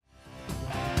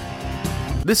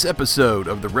This episode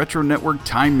of the Retro Network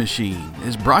Time Machine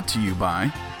is brought to you by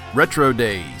Retro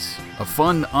Days, a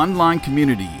fun online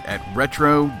community at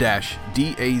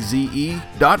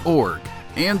retro-daze.org,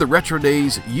 and the Retro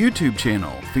Days YouTube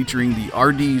channel featuring the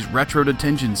RD's Retro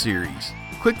Detention series.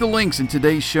 Click the links in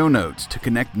today's show notes to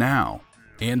connect now.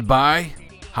 And by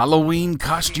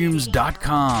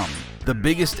HalloweenCostumes.com, the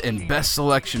biggest and best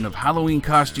selection of Halloween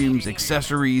costumes,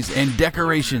 accessories, and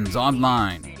decorations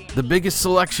online. The biggest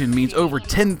selection means over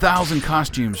 10,000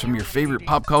 costumes from your favorite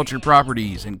pop culture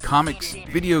properties in comics,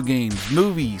 video games,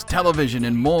 movies, television,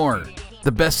 and more.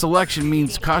 The best selection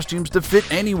means costumes to fit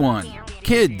anyone.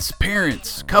 Kids,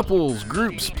 parents, couples,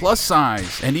 groups, plus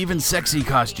size, and even sexy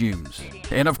costumes.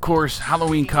 And of course,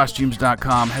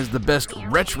 HalloweenCostumes.com has the best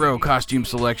retro costume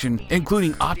selection,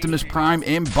 including Optimus Prime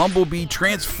and Bumblebee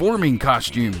transforming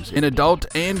costumes in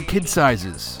adult and kid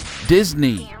sizes.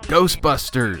 Disney,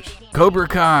 Ghostbusters, Cobra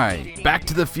Kai, Back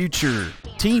to the Future,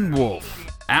 Teen Wolf,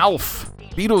 Alf,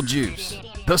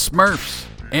 Beetlejuice, The Smurfs,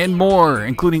 and more,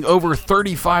 including over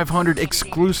 3,500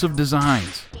 exclusive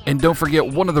designs. And don't forget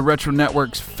one of the Retro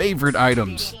Network's favorite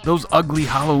items, those ugly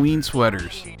Halloween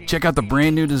sweaters. Check out the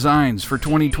brand new designs for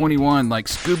 2021 like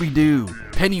Scooby-Doo,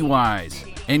 Pennywise,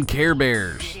 and Care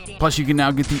Bears. Plus you can now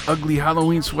get the ugly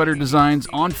Halloween sweater designs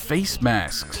on face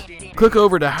masks. Click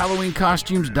over to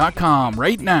HalloweenCostumes.com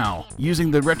right now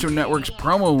using the Retro Network's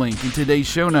promo link in today's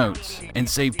show notes and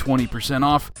save 20%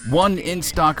 off one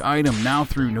in-stock item now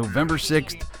through November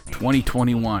 6th,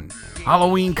 2021.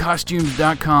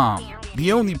 HalloweenCostumes.com,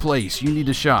 the only place you need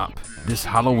to shop this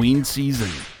Halloween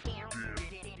season.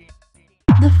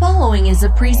 The following is a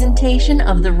presentation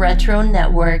of the Retro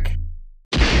Network.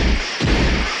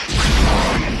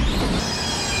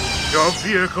 Your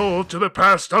vehicle to the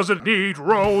past doesn't need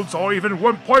roads or even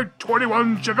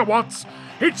 1.21 gigawatts.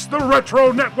 It's the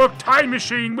Retro Network Time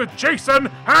Machine with Jason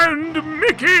and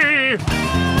Mickey!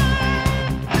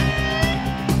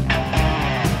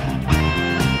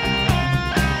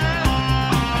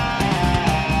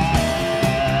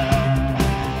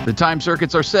 The time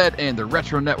circuits are set and the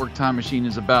Retro Network Time Machine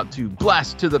is about to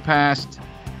blast to the past.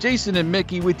 Jason and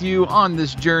Mickey with you on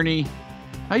this journey.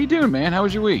 How you doing, man? How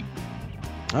was your week?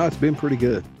 Oh, it's been pretty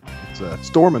good. It's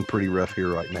storming pretty rough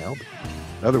here right now,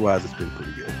 but otherwise it's been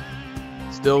pretty good.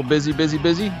 Still busy?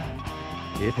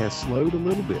 It has slowed a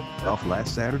little bit. Off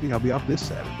last Saturday, I'll be off this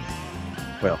Saturday.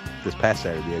 Well, this past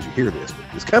Saturday as you hear this, but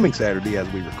this coming Saturday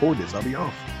as we record this, I'll be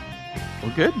off.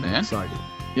 Well, good, man. I'm excited.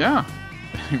 Yeah.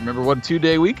 Remember what a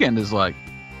 2-day weekend is like.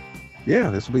 Yeah,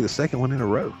 this will be the second one in a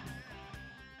row.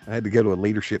 I had to go to a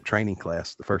leadership training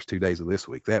class the first 2 days of this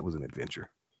week. That was an adventure.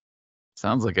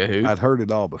 Sounds like a hoot. I'd heard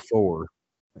it all before,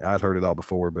 but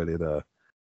the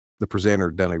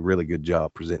presenter done a really good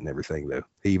job presenting everything, though.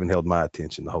 He even held my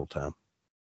attention the whole time.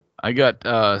 I got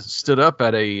stood up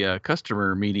at a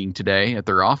customer meeting today at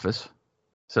their office.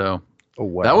 So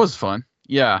that was fun.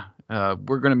 Yeah.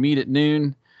 We're going to meet at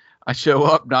noon. I show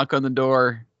up, knock on the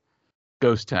door,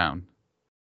 ghost town.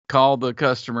 Call the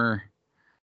customer.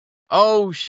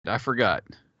 Oh, shit, I forgot.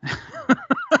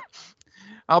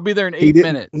 I'll be there in 8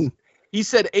 minutes. He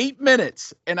said 8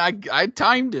 minutes, and I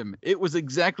timed him. It was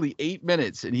exactly 8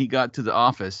 minutes, and he got to the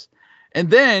office. And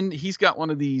then he's got one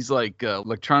of these like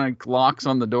electronic locks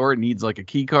on the door. It needs like a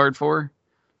key card for.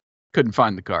 Couldn't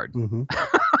find the card. Mm-hmm.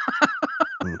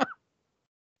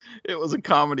 It was a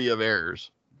comedy of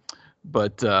errors.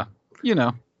 But, I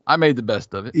made the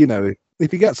best of it.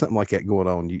 If you got something like that going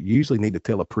on, you usually need to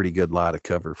tell a pretty good lie to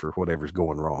cover for whatever's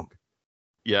going wrong.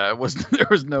 Yeah, there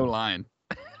was no line.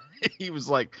 He was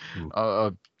like,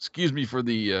 excuse me for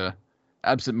the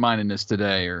absent-mindedness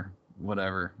today or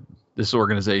whatever, this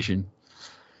organization.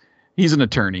 He's an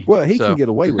attorney. Well, he can get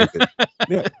away with it.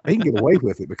 Yeah, he can get away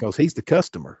with it because he's the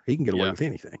customer. He can get away with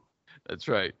anything. That's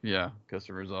right. Yeah,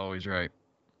 customer's always right.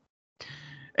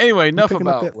 Anyway, enough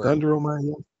about that thunder on my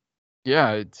head.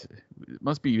 Yeah, it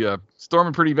must be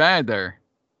storming pretty bad there.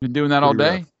 Been doing that all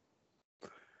day?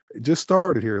 Rough. It just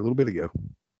started here a little bit ago.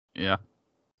 Yeah.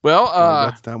 Well,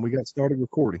 that's the time we got started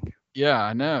recording. Yeah,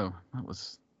 I know. That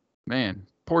was, man,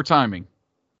 poor timing.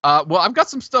 Well, I've got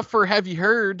some stuff for Have You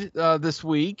Heard this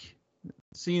week.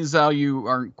 Seeing as how you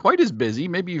aren't quite as busy,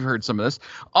 maybe you've heard some of this.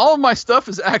 All of my stuff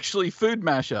is actually food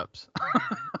mashups.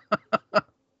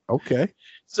 Okay.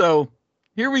 So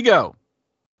here we go.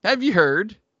 Have you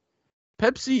heard?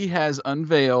 Pepsi has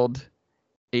unveiled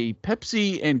a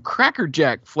Pepsi and Cracker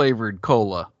Jack flavored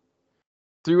cola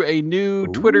through a new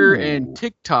Twitter and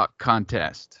TikTok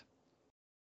contest.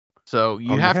 So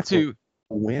you have to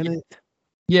win it.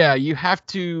 Yeah, you have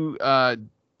to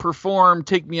perform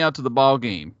 "Take Me Out to the Ball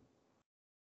Game"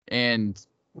 and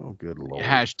good Lord.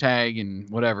 hashtag and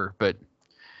whatever. But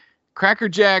Cracker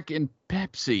Jack and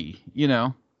Pepsi, you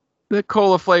know. The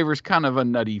cola flavor is kind of a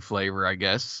nutty flavor, I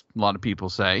guess. A lot of people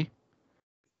say.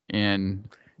 And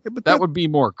Yeah, but that would be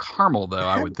more caramel, though,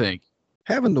 I Have- would think.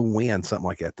 having to win something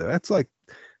like that, though, that's like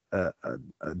a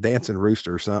dancing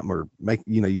rooster or something, or like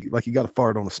you got to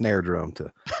fart on a snare drum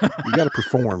you got to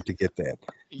perform to get that.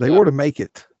 They Yeah. ought to make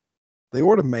it. They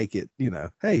ought to make it.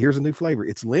 Hey, here's a new flavor.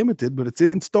 It's limited, but it's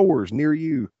in stores near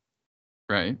you.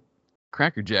 Right.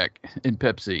 Cracker Jack and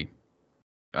Pepsi.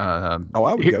 I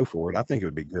would Here- go for it. I think it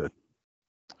would be good.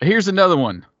 Here's another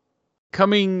one.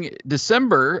 Coming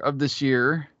December of this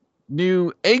year,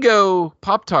 new Eggo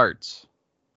Pop-Tarts.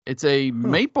 It's a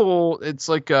maple, it's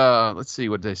like, let's see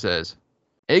what they says.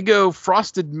 Eggo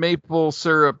frosted maple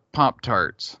syrup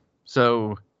Pop-Tarts.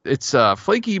 So it's a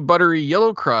flaky, buttery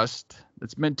yellow crust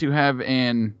that's meant to have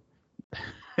an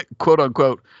quote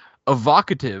unquote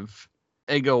evocative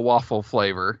Eggo waffle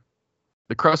flavor.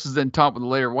 The crust is then topped with a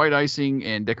layer of white icing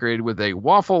and decorated with a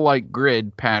waffle-like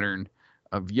grid pattern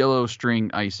of yellow string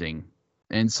icing.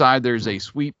 Inside, there's a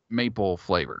sweet maple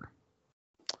flavor.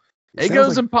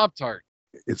 Eggos and Pop-Tart.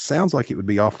 It sounds like it would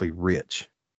be awfully rich,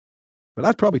 but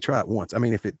I'd probably try it once. I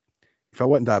mean, if I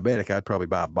wasn't diabetic, I'd probably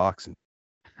buy a box and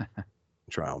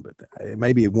try them, but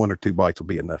maybe 1 or 2 bites will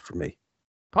be enough for me.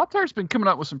 Pop-Tart's been coming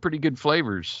up with some pretty good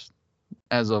flavors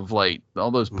as of late.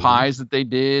 All those Mhm. pies that they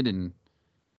did, and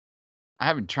I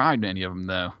haven't tried any of them,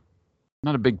 though.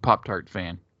 Not a big Pop-Tart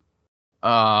fan.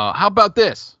 How about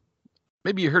this?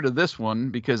 Maybe you heard of this one,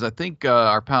 because I think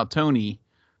our pal Tony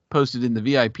posted in the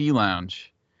VIP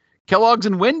lounge. Kellogg's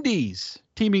and Wendy's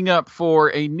teaming up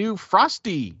for a new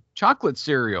Frosty chocolate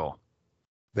cereal.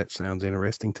 That sounds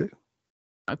interesting too.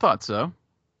 I thought so.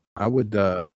 I would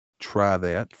try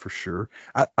that for sure.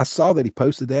 I saw that he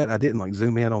posted that. I didn't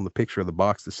zoom in on the picture of the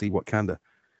box to see what kind of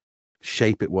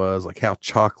shape it was, like how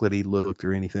chocolatey looked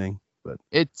or anything. But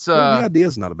It's the idea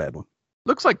is not a bad one.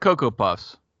 looks like Cocoa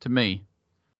Puffs to me.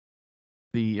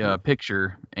 The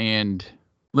picture, and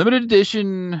limited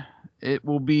edition. It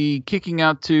will be kicking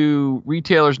out to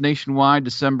retailers nationwide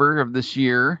December of this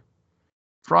year.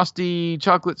 Frosty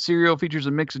chocolate cereal features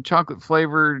a mix of chocolate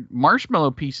flavored marshmallow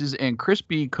pieces and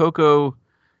crispy cocoa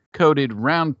coated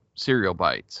round cereal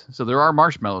bites. So there are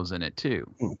marshmallows in it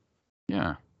too. Mm.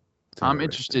 Yeah. It's I'm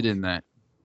interested in that.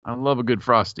 I love a good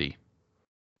Frosty.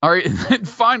 All right. And then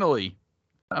finally,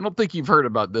 I don't think you've heard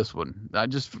about this one. I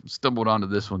just stumbled onto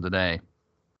this one today.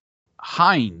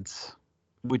 Heinz,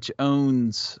 which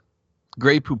owns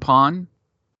Grey Poupon,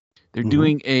 they're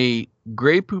doing a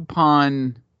Grey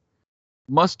Poupon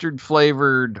mustard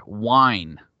flavored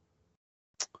wine.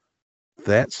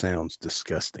 That sounds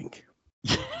disgusting.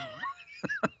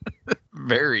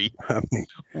 Very I mean,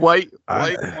 white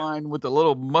wine with a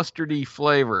little mustardy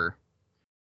flavor.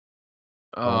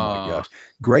 oh my gosh.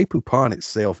 Grey Poupon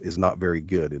itself is not very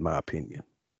good, in my opinion.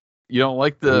 You don't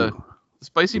like the Ooh.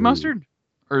 spicy Ooh. mustard?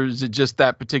 Or is it just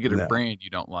that particular No. brand you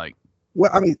don't like?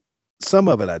 Well, I mean, some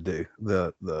of it I do.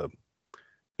 The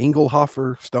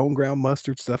Engelhofer stone ground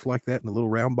mustard, stuff like that, in the little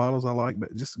round bottles I like,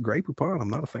 but just Grey Poupon I'm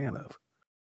not a fan of.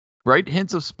 Bright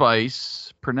hints of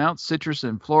spice, pronounced citrus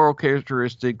and floral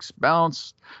characteristics,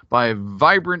 balanced by a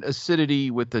vibrant acidity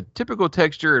with the typical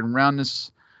texture and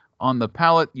roundness on the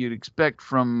palate you'd expect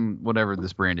from whatever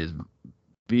this brand is,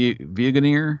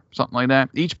 Veganeer, something like that.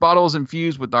 Each bottle is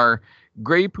infused with our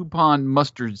Grey Poupon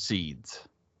mustard seeds.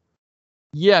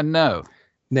 Yeah, no.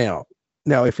 Now,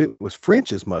 if it was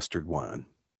French's mustard wine,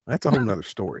 that's a whole nother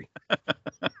story.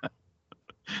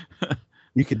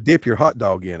 You could dip your hot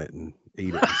dog in it and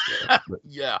eat it and stuff, but,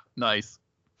 Yeah, nice.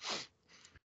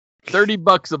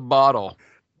 $30 a bottle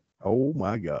oh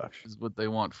my gosh. is what they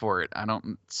want for it. I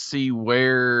don't see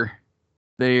where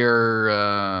they're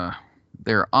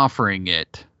offering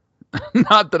it.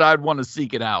 Not that I'd want to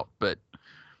seek it out, but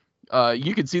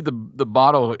you can see the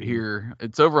bottle here.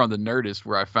 It's over on the Nerdist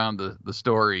where I found the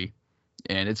story,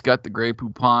 and it's got the Grey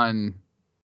Poupon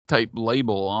type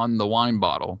label on the wine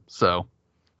bottle. So,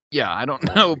 yeah, I don't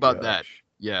know about that. Gosh.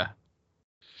 Yeah.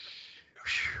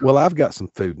 Well, I've got some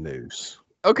food news,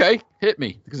 Okay, hit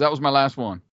me, because that was my last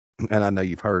one. and I know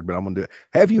you've heard, but I'm going to do it.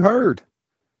 Have you heard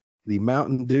the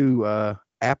Mountain Dew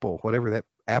apple, whatever that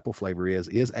apple flavor is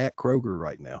at Kroger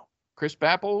right now? Crisp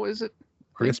apple, is it?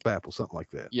 Crisp apple, something like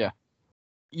that.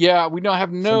 Yeah, we don't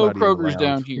have no Somebody in the Krogers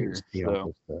down lounge here. is, you So.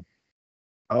 know, stuff.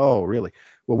 Oh, really?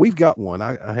 Well, we've got one.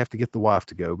 I have to get the wife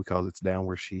to go because it's down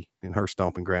where she, in her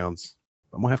stomping grounds.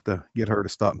 I'm gonna have to get her to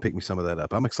stop and pick me some of that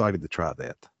up. I'm excited to try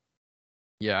that.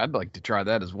 Yeah, I'd like to try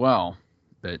that as well,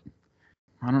 but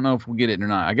I don't know if we'll get it or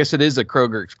not. I guess it is a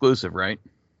Kroger exclusive, right?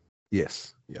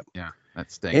 Yes. Yep. Yeah,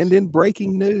 that stinks. And in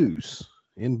breaking news,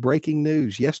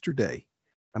 yesterday,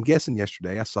 I'm guessing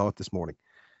yesterday. I saw it this morning.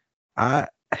 I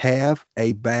have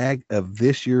a bag of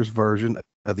this year's version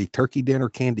of the turkey dinner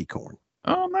candy corn.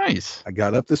 Oh, nice. I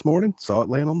got up this morning, saw it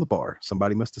laying on the bar.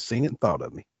 Somebody must have seen it and thought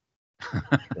of me.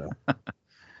 So,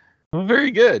 well,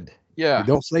 very good. Yeah. they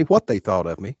don't say what they thought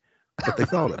of me, but they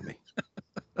thought of me.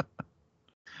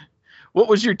 What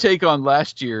was your take on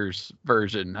last year's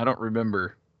version? I don't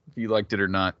remember if you liked it or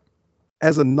not.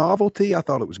 As a novelty, I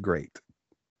thought it was great.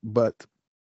 But,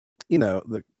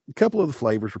 the couple of the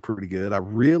flavors were pretty good. I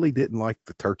really didn't like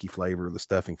the turkey flavor, the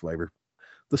stuffing flavor.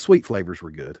 The sweet flavors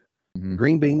were good. Mm-hmm.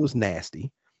 Green bean was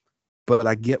nasty, but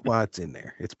I get why it's in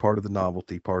there. It's part of the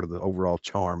novelty, part of the overall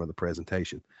charm of the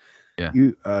presentation. Yeah.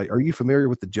 Are you familiar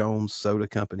with the Jones Soda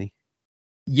Company?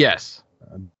 Yes.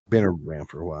 Been around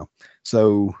for a while.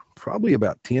 So probably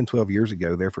about 10, 12 years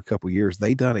ago, there for a couple of years,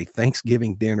 they done a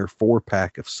Thanksgiving dinner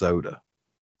 4-pack of soda.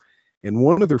 And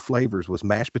one of their flavors was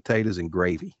mashed potatoes and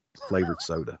gravy flavored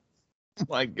soda. Oh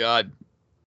my God.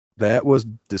 That was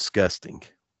disgusting.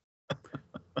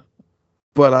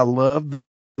 But I love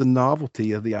the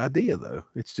novelty of the idea, though.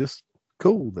 It's just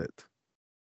cool that.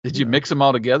 Did you mix them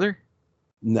all together?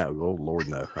 No, oh Lord,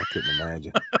 no. I couldn't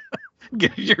imagine.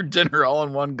 Get your dinner all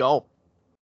in one gulp.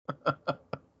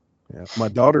 Yeah. My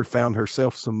daughter found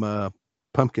herself some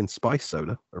pumpkin spice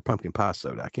soda or pumpkin pie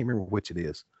soda. I can't remember which it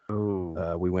is.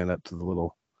 Oh. We went up to the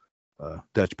little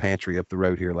Dutch pantry up the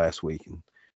road here last week, and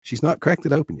she's not cracked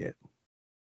it open yet.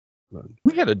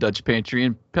 We had a Dutch pantry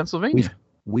in Pennsylvania.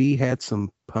 We had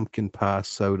some pumpkin pie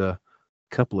soda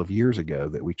a couple of years ago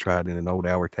that we tried in an old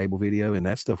Hour Table video, and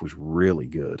that stuff was really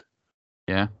good.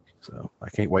 Yeah. So I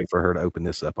can't wait for her to open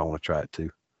this up. I want to try it too.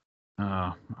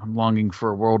 I'm longing for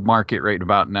a world market right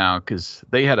about now because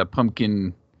they had a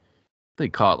pumpkin, they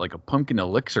call it like a pumpkin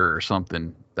elixir or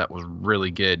something that was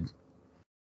really good.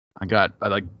 I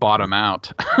bought them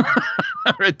out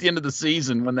at the end of the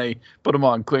season when they put them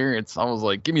on clearance. I was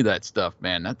like, give me that stuff,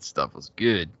 man. That stuff was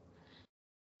good.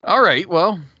 All right.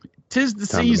 Well, 'tis the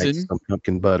Time to make season. some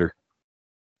pumpkin butter.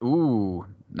 Ooh,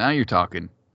 now you're talking.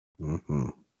 Mm-hmm.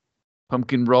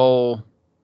 Pumpkin roll.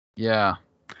 Yeah.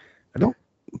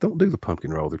 Don't do the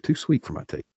pumpkin roll. They're too sweet for my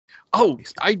taste. Oh,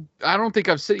 I don't think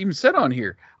I've even said on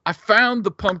here. I found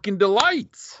the Pumpkin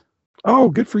Delights. Oh,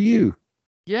 good for you.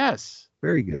 Yes.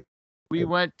 Very good. We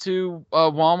went to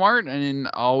Walmart and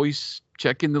always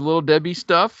checking the Little Debbie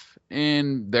stuff.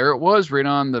 And there it was right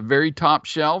on the very top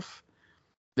shelf.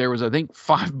 There was, I think,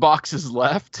 5 boxes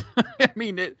left. I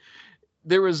mean,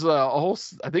 there was a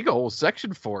whole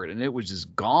section for it, and it was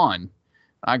just gone.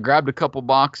 I grabbed a couple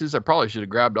boxes. I probably should have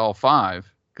grabbed all 5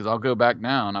 because I'll go back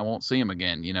now and I won't see them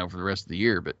again, for the rest of the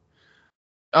year. But,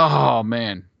 oh,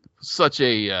 man, such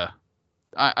a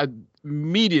I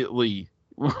immediately,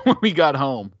 when we got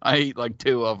home, I ate like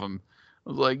 2 of them. I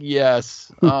was like,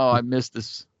 yes. Oh, I missed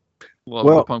this. Love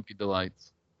the Pumpkin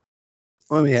Delights.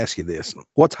 Let me ask you this.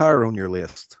 What's higher on your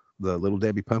list? The Little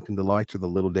Debbie Pumpkin Delights or the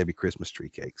Little Debbie Christmas Tree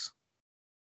Cakes?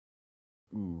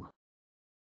 Ooh.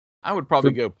 I would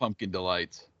probably go Pumpkin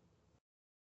Delights.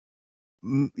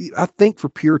 I think for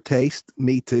pure taste,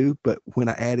 me too. But when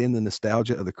I add in the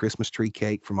nostalgia of the Christmas tree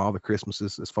cake from all the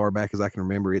Christmases as far back as I can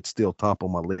remember, it's still top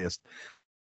on my list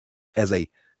as the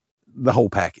whole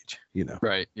package,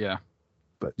 Right. Yeah.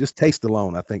 But just taste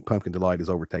alone, I think Pumpkin Delight is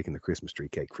overtaking the Christmas tree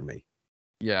cake for me.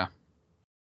 Yeah.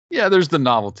 Yeah. There's the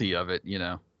novelty of it,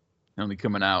 only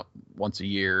coming out once a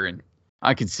year, and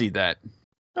I can see that.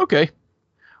 Okay.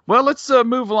 Well, let's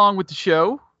move along with the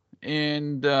show,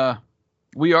 and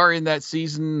we are in that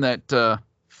season, that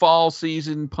fall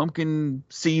season, pumpkin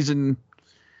season,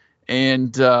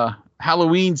 and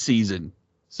Halloween season.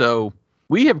 So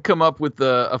we have come up with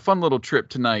a fun little trip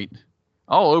tonight,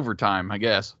 all overtime, I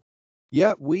guess.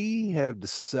 Yeah, we have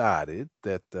decided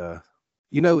that,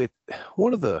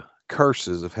 one of the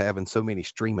curses of having so many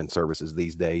streaming services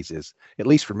these days is, at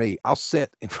least for me, I'll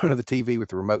sit in front of the TV with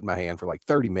the remote in my hand for like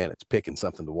 30 minutes picking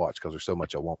something to watch because there's so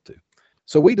much I want to.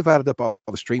 So we divided up all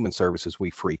the streaming services we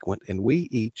frequent, and we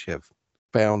each have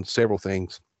found several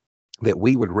things that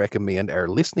we would recommend our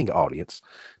listening audience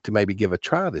to maybe give a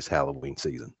try this Halloween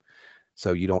season.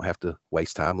 So you don't have to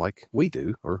waste time like we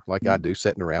do, or like I do,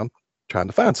 sitting around trying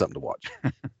to find something to watch.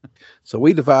 So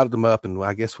we divided them up, and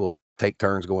I guess we'll take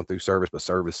turns going through service by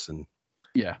service and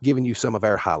giving you some of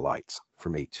our highlights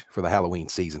from each for the Halloween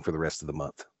season for the rest of the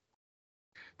month.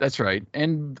 That's right.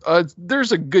 And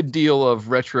there's a good deal of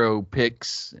retro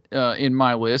picks in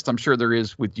my list. I'm sure there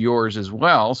is with yours as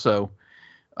well. So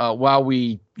while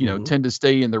we, tend to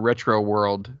stay in the retro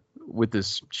world with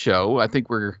this show, I think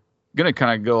we're going to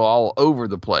kind of go all over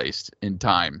the place in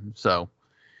time. So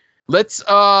Let's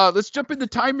jump in the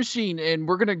time machine, and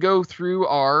we're gonna go through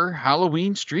our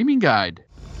Halloween streaming guide.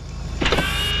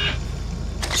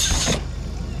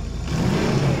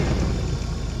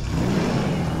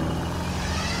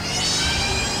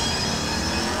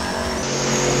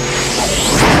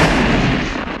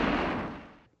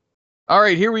 All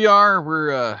right, here we are.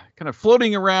 We're kind of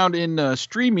floating around in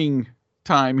streaming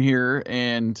time here,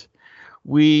 and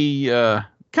we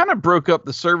kind of broke up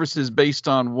the services based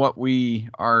on what we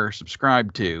are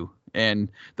subscribed to. And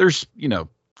there's,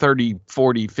 30,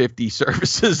 40, 50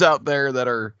 services out there that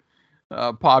are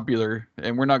popular,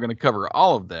 and we're not going to cover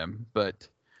all of them. But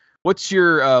what's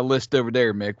your list over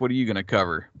there, Mick? What are you going to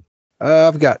cover?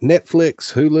 I've got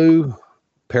Netflix, Hulu,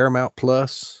 Paramount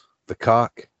Plus, The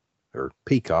Cock, or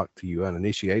Peacock to you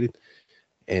uninitiated,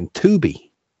 and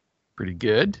Tubi. Pretty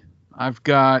good. I've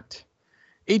got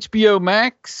HBO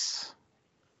Max,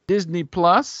 Disney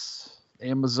Plus,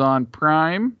 Amazon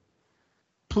Prime,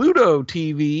 Pluto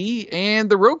TV, and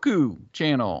the Roku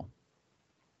channel.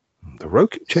 The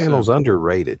Roku channel's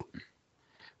underrated.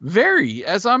 Very.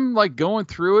 As I'm like going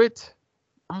through it,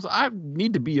 I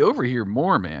need to be over here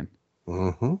more, man.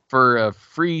 Mm-hmm. For a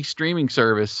free streaming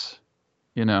service,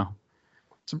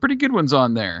 some pretty good ones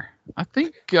on there. I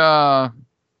think I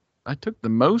took the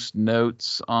most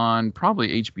notes on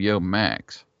probably HBO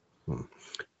Max.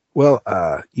 Well,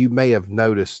 you may have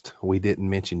noticed we didn't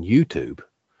mention YouTube.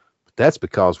 But that's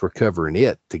because we're covering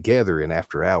it together in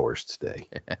After Hours today.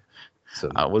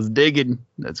 So I was digging.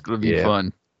 That's going to be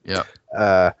fun. Yeah.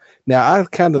 Now,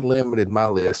 I've kind of limited my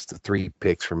list to 3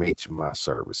 picks from each of my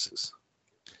services.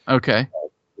 Okay.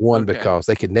 One, because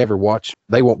they could never watch.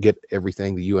 They won't get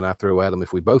everything that you and I throw at them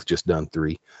if we both just done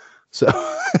 3. So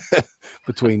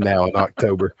between now and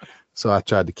October. So I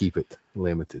tried to keep it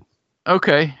limited.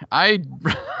 Okay. I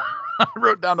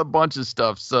wrote down a bunch of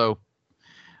stuff, so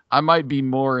I might be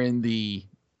more in the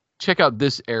check out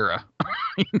this era.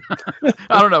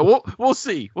 I don't know. We'll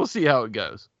see. We'll see how it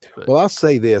goes. But. Well, I'll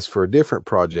say this for a different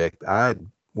project. I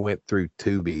went through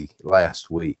Tubi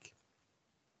last week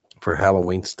for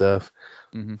Halloween stuff.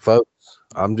 Mm-hmm. Folks,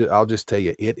 I'll just tell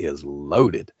you, it is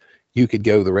loaded. You could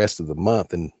go the rest of the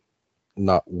month and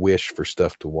not wish for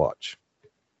stuff to watch.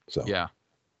 So yeah,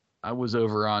 I was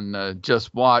over on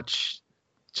Just Watch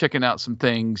checking out some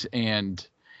things, and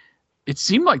it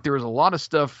seemed like there was a lot of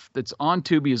stuff that's on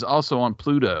Tubi is also on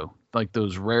Pluto, like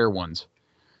those rare ones.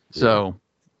 So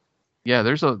yeah,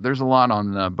 there's a lot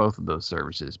on both of those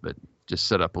services, but just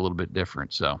set up a little bit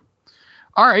different. So,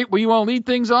 all right, well, you want to lead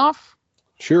things off?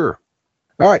 Sure.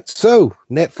 All right, so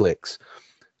Netflix,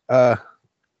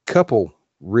 couple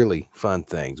really fun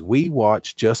things. We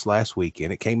watched just last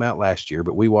weekend. It came out last year,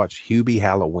 but we watched Hubie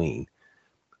Halloween,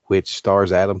 which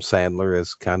stars Adam Sandler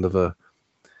as kind of a,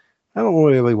 I don't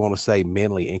really want to say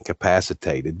mentally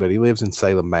incapacitated, but he lives in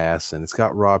Salem, Mass, and it's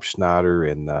got Rob Schneider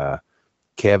and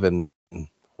Kevin,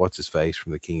 what's his face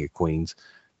from The King of Queens,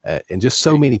 and just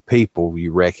so many people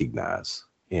you recognize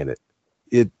in it.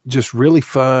 It just really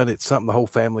fun. It's something the whole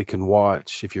family can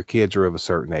watch if your kids are of a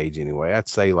certain age anyway. I'd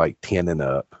say like 10 and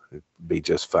up. It'd be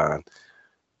just fine.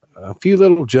 A few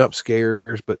little jump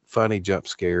scares, but funny jump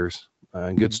scares,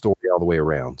 and good story all the way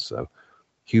around. So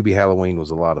Hubie Halloween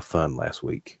was a lot of fun last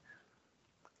week.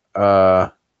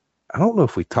 I don't know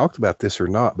if we talked about this or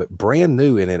not, but brand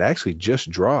new, and it actually just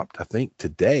dropped, I think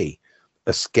today,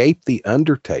 Escape the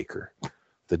Undertaker,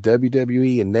 the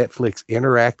WWE and Netflix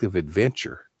interactive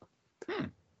adventure.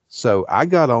 So I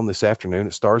got on this afternoon.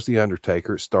 It stars The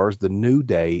Undertaker. It stars the New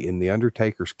Day in The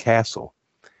Undertaker's castle.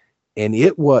 And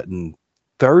it wasn't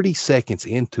 30 seconds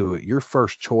into it, your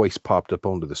first choice popped up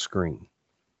onto the screen.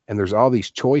 And there's all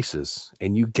these choices,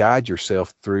 and you guide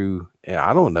yourself through, and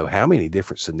I don't know how many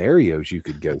different scenarios you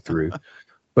could go through,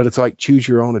 but it's like choose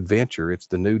your own adventure. It's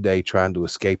the New Day trying to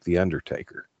escape The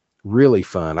Undertaker. Really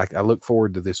fun. I look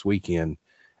forward to this weekend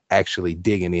actually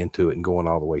digging into it and going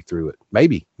all the way through it,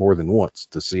 maybe more than once,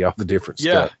 to see all the different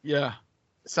stuff. Yeah.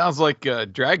 Sounds like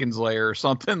Dragon's Lair or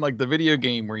something, like the video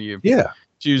game where you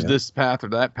choose this path or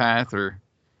that path. Or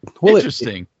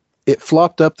interesting. It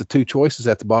flopped up the 2 choices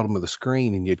at the bottom of the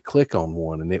screen, and you'd click on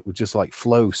one, and it would just like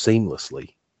flow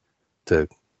seamlessly to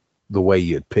the way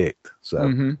you had picked.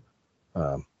 So,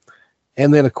 and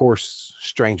then of course,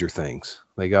 Stranger Things.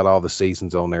 They got all the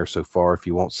seasons on there so far. If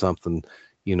you want something,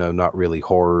 not really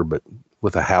horror, but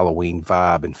with a Halloween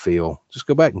vibe and feel, just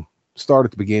go back and start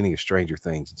at the beginning of Stranger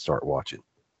Things and start watching.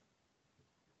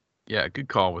 Yeah, good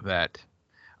call with that.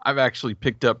 I've actually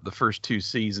picked up the first 2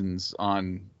 seasons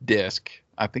on disc.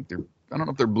 I think I don't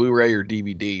know if they're Blu-ray or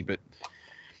DVD,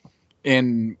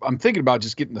 and I'm thinking about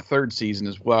just getting the 3rd season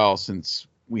as well, since,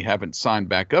 we haven't signed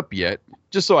back up yet,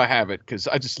 just so I have it, because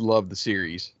I just love the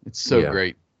series. It's so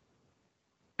great.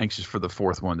 Anxious for the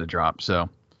fourth one to drop. So,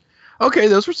 okay,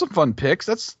 those were some fun picks.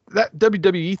 That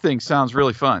WWE thing sounds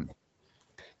really fun.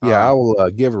 Yeah, I will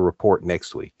give a report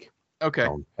next week. Okay.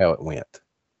 On how it went.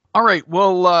 All right.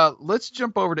 Well, let's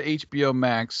jump over to HBO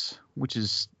Max, which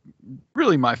is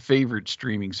really my favorite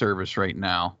streaming service right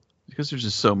now, because there's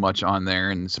just so much on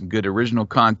there and some good original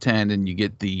content, and you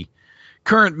get the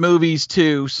current movies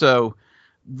too. So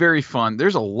very fun.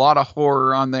 There's a lot of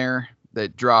horror on there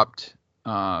that dropped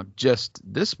just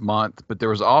this month, but there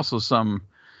was also some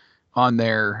on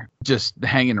there just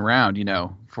hanging around,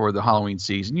 for the Halloween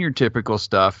season. Your typical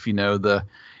stuff, the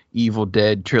Evil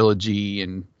Dead trilogy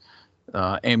and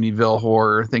Amityville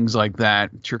Horror, things like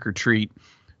that, Trick or Treat.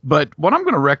 But what I'm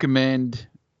going to recommend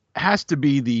has to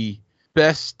be the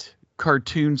best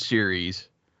cartoon series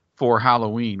for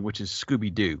Halloween, which is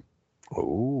Scooby-Doo.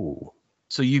 Oh.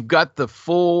 So you've got the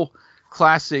full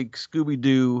classic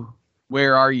Scooby-Doo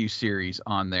Where Are You series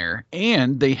on there.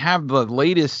 And they have the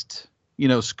latest,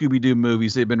 Scooby-Doo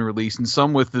movies they've been releasing,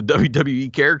 some with the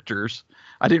WWE characters.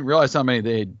 I didn't realize how many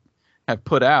they have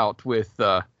put out with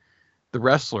the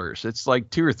wrestlers. It's like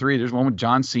 2 or 3. There's one with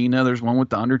John Cena. There's one with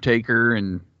The Undertaker.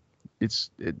 And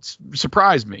it's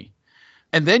surprised me.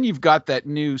 And then you've got that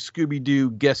new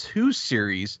Scooby-Doo Guess Who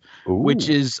series, which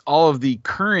is all of the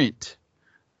current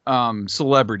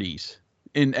celebrities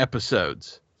in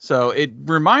episodes. So it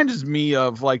reminds me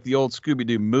of like the old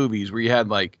Scooby-Doo movies where you had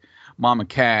like Mama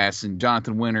Cass and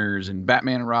Jonathan Winters and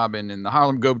Batman and Robin and the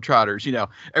Harlem Globetrotters,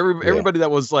 everybody that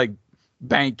was like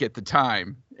Bank at the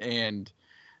time. And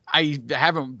I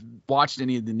haven't watched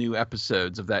any of the new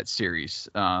episodes of that series.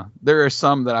 There are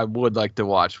some that I would like to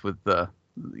watch with some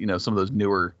of those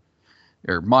newer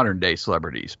or modern day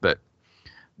celebrities, but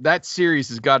that series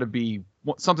has got to be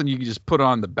something you can just put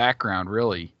on the background,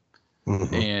 really.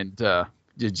 Mm-hmm. And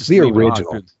just the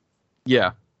original.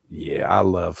 Yeah. Yeah, I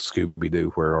love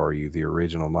Scooby-Doo Where Are You? The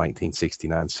original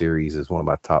 1969 series is one of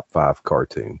my top 5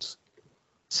 cartoons.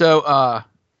 So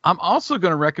I'm also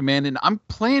going to recommend, and I'm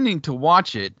planning to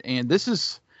watch it, and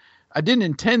I didn't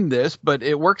intend this, but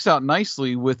it works out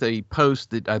nicely with a post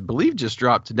that I believe just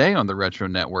dropped today on the Retro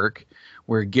Network,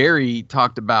 where Gary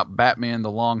talked about Batman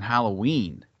The Long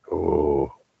Halloween.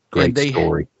 Oh, great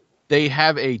story. They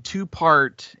have a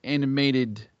 2-part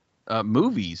animated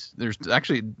movies. There's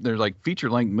like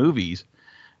feature-length movies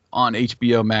on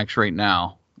HBO Max right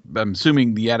now. I'm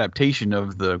assuming the adaptation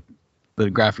of the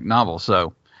graphic novel.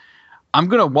 So I'm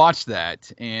going to watch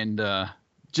that, and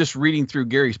just reading through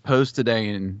Gary's post today,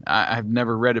 and I've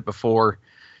never read it before.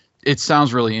 It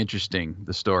sounds really interesting,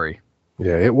 the story.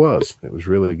 Yeah, it was. It was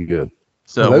really good.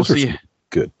 So we'll see.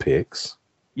 Good picks.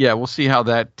 Yeah, we'll see how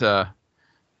that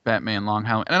Batman Long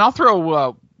Halloween. And I'll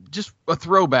throw just a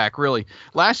throwback, really.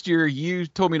 Last year, you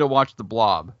told me to watch The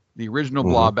Blob, the original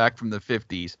Blob back from the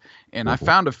 50s. And I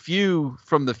found a few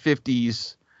from the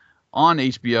 50s on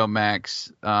HBO Max.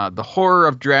 The Horror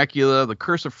of Dracula, The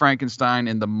Curse of Frankenstein,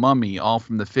 and The Mummy, all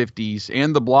from the 50s.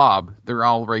 And The Blob, they're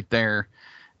all right there.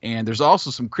 And there's also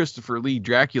some Christopher Lee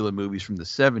Dracula movies from the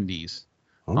 70s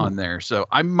on there. So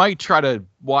I might try to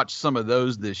watch some of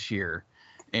those this year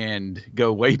and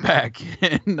go way back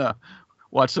and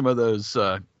watch some of those.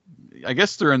 I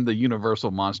guess they're in the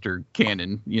Universal Monster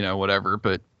canon, whatever,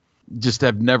 but just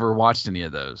have never watched any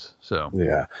of those. So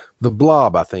yeah, The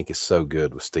Blob I think is so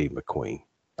good with Steve McQueen.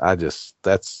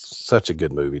 That's such a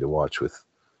good movie to watch with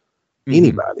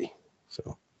anybody.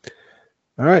 So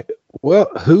all right, well,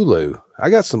 Hulu. I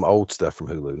got some old stuff from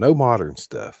Hulu, no modern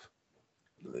stuff.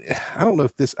 I don't know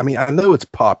if I know it's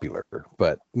popular,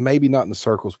 but maybe not in the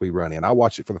circles we run in. I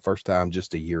watched it for the first time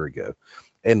just a year ago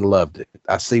and loved it.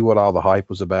 I see what all the hype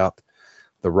was about.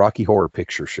 The Rocky Horror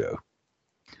Picture Show.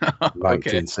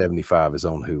 1975 is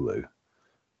on Hulu.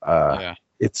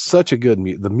 It's such a good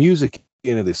the music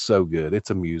in it is so good. It's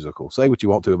a musical. Say what you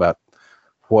want to about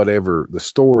whatever the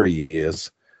story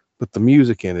is, but the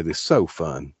music in it is so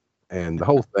fun, and the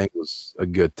whole thing was a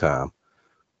good time.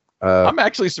 I'm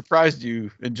actually surprised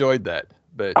you enjoyed that,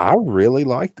 but I really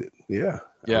liked it. Yeah,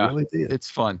 I really did. It's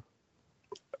fun.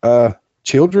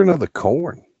 Children of the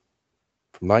Corn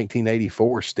from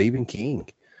 1984, Stephen King,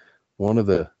 one of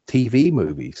the TV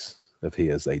movies of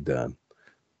his they done.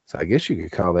 So I guess you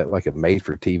could call that like a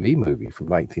made-for-TV movie from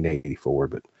 1984,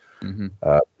 but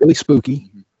really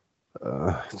spooky.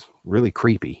 It's really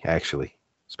creepy, actually,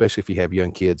 especially if you have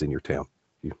young kids in your town.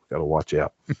 You got to watch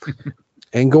out.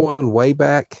 And going way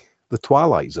back, The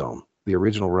Twilight Zone, the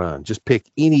original run. Just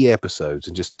pick any episodes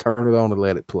and just turn it on and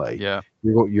let it play. Yeah,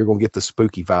 you're going to get the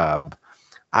spooky vibe.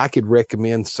 I could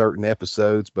recommend certain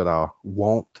episodes, but I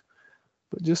won't.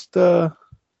 But just go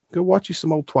watch you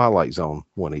some old Twilight Zone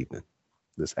one evening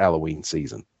this Halloween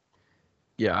season.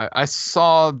 Yeah, I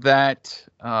saw that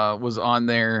was on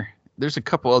there. There's a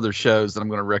couple other shows that I'm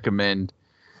going to recommend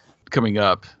coming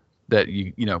up that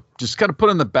you just kind of put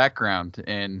in the background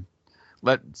and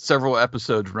let several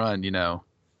episodes run,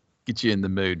 get you in the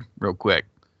mood real quick.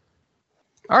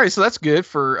 All right, so that's good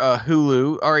for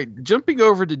Hulu. All right, jumping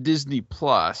over to Disney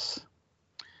Plus.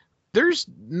 There's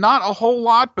not a whole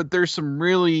lot, but there's some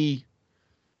really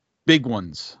big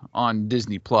ones on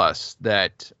Disney Plus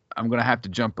that I'm going to have to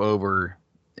jump over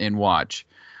and watch.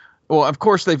 Well, of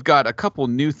course, they've got a couple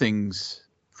new things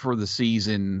for the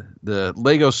season. The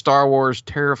Lego Star Wars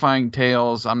Terrifying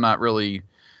Tales. I'm not really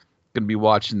going to be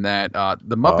watching that.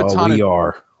 The Muppets Haunted... we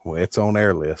are. Well, it's on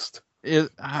our list.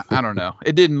 I don't know.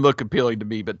 It didn't look appealing to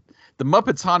me, but the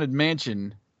Muppets Haunted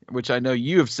Mansion, which I know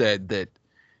you have said that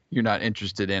you're not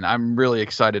interested in, I'm really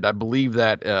excited. I believe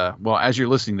that, as you're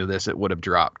listening to this, it would have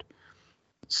dropped.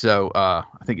 So I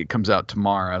think it comes out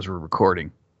tomorrow as we're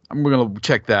recording. I'm going to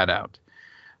check that out.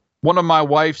 One of my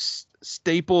wife's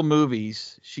staple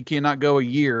movies. She cannot go a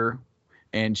year,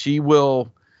 and she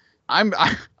will.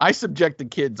 I subject the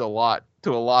kids a lot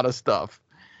to a lot of stuff,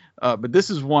 but this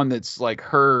is one that's like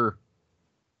her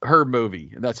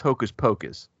movie, and that's Hocus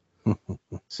Pocus.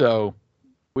 So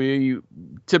we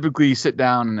typically sit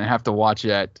down and have to watch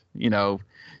that.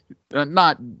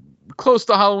 Not close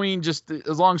to Halloween, just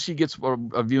as long as she gets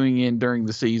a viewing in during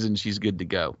the season, she's good to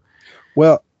go.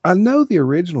 Well, I know the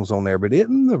original's on there, but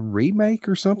isn't the remake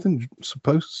or something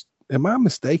supposed? Am I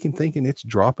mistaken thinking it's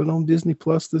dropping on Disney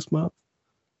Plus this month?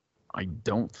 I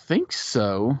don't think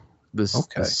so. The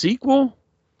sequel?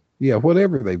 Yeah,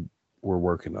 whatever they were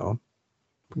working on.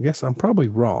 I guess I'm probably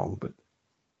wrong, but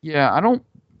yeah,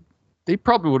 they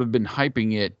probably would have been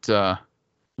hyping it. Well,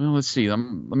 let's see.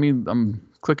 I'm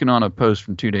clicking on a post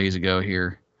from 2 days ago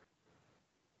here.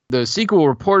 The sequel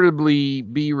will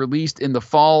reportedly be released in the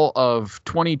fall of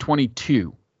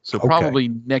 2022. So probably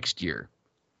next year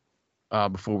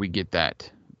before we get that.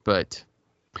 But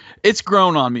it's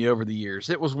grown on me over the years.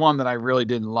 It was one that I really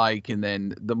didn't like. And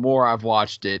then the more I've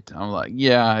watched it, I'm like,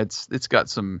 yeah, it's got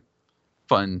some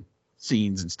fun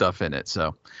scenes and stuff in it.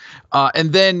 So,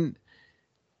 and then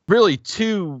really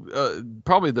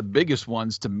probably the biggest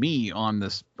ones to me on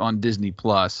Disney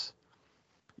Plus.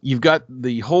 You've got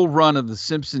the whole run of The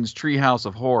Simpsons Treehouse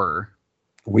of Horror.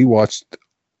 We watched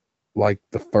like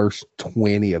the first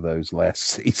 20 of those last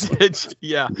season.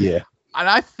 Yeah. Yeah. And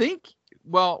I think,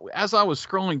 as I was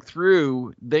scrolling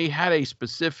through, they had a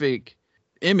specific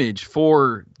image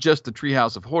for just the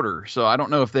Treehouse of Horror. So I don't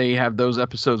know if they have those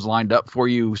episodes lined up for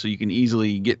you so you can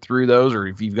easily get through those, or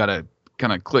if you've got to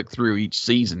kind of click through each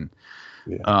season.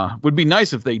 Yeah. Would be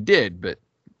nice if they did, but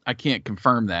I can't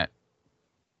confirm that.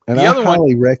 And I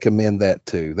highly recommend that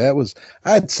too.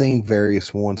 I'd seen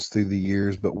various ones through the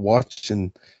years, but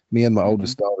watching me and my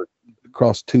oldest daughter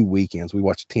across 2 weekends, we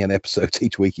watched 10 episodes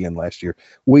each weekend last year.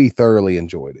 We thoroughly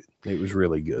enjoyed it. It was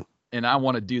really good. And I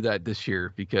want to do that this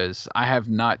year because I have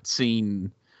not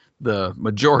seen the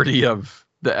majority of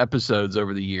the episodes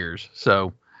over the years.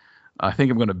 So I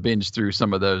think I'm going to binge through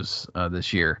some of those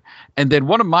this year. And then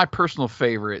one of my personal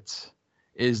favorites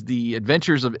is The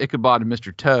Adventures of Ichabod and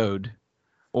Mr. Toad,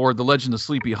 or The Legend of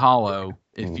Sleepy Hollow,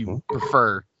 if you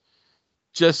prefer.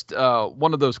 Just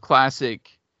one of those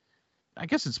classic, I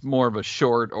guess it's more of a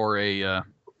short or a,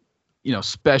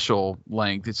 special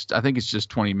length. I think it's just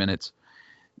 20 minutes.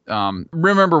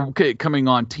 Remember coming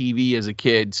on TV as a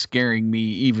kid, scaring me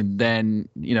even then,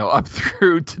 up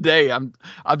through today. I'm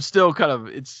still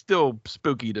it's still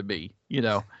spooky to me,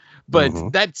 but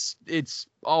it's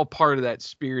all part of that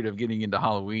spirit of getting into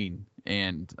Halloween.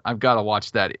 And I've got to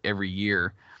watch that every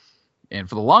year. And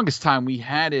for the longest time, we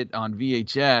had it on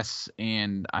VHS,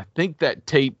 and I think that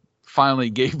tape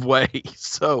finally gave way.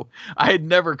 So I had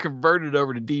never converted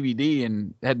over to DVD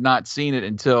and had not seen it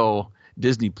until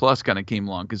Disney Plus kind of came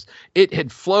along, because it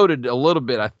had floated a little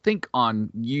bit, I think,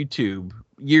 on YouTube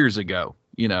years ago,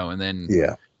 and then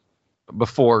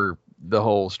before the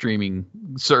whole streaming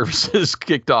services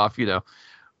kicked off,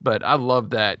 But I love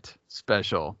that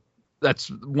special. That's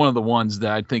one of the ones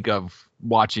that I think of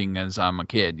watching as I'm a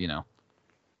kid, Yeah,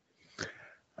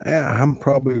 I'm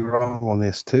probably wrong on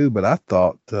this too, but I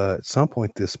thought at some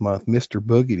point this month, Mr.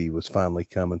 Boogedy was finally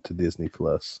coming to Disney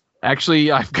Plus.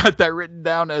 Actually, I've got that written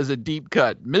down as a deep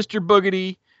cut. Mr.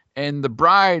 Boogedy and The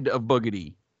Bride of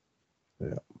Boogedy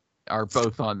are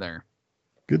both on there.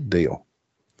 Good deal.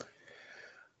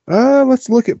 Let's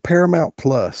look at Paramount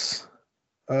Plus.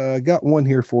 Got one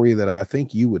here for you that I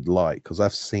think you would like because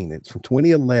I've seen it. It's from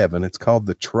 2011. It's called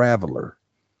The Traveler.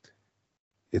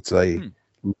 It's a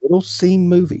Little seen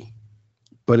movie,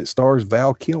 but it stars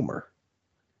Val Kilmer.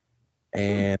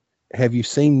 And have you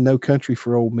seen No Country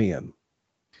for Old Men?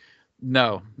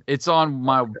 No, it's on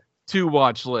my to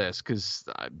watch list because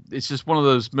it's just one of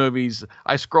those movies.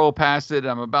 I scroll past it.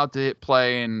 I'm about to hit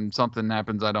play and something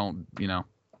happens. I don't,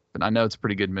 but I know it's a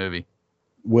pretty good movie.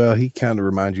 Well, he kind of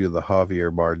reminds you of the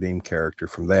Javier Bardem character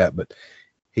from that, but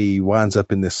he winds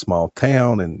up in this small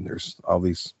town and there's all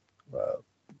these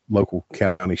local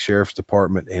county sheriff's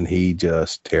department and he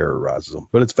just terrorizes them.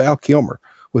 But it's Val Kilmer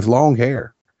with long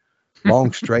hair,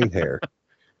 long straight hair.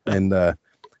 And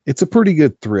it's a pretty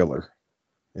good thriller.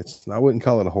 I wouldn't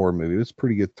call it a horror movie. It's a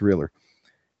pretty good thriller.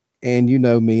 And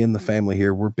me and the family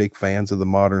here, we're big fans of the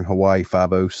modern Hawaii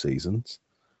Five-0 seasons.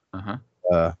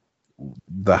 Uh-huh.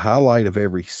 The highlight of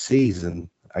every season,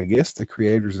 I guess the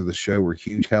creators of the show were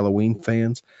huge Halloween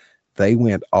fans. They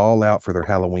went all out for their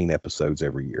Halloween episodes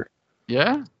every year.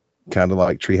 Yeah. Kind of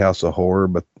like Treehouse of Horror,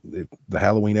 but the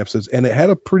Halloween episodes. And it had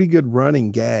a pretty good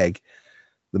running gag.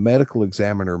 The medical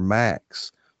examiner,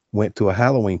 Max, went to a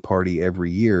Halloween party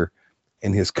every year,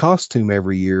 and his costume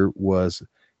every year was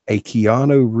a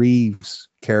Keanu Reeves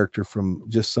character from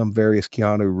just some various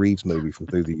Keanu Reeves movie from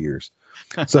through the years.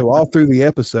 So all through the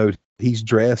episode, he's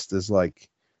dressed as like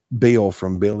Bill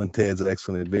from Bill and Ted's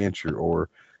Excellent Adventure, or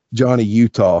Johnny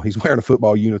Utah. He's wearing a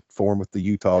football uniform with the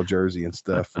Utah jersey and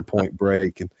stuff from Point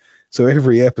Break. And so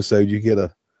every episode you get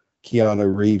a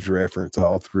Keanu Reeves reference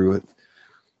all through it.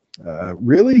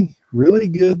 Really, really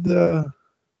good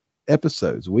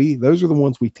episodes. Those are the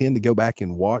ones we tend to go back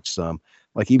and watch some.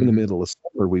 Like even in the middle of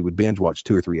summer, we would binge watch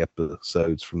 2 or 3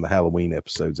 episodes from the Halloween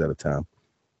episodes at a time.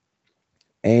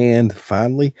 And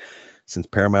finally, since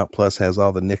Paramount Plus has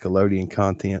all the Nickelodeon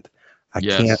content, I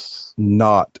can't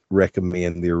not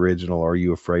recommend the original Are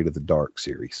You Afraid of the Dark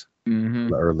series,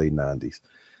 the early 90s.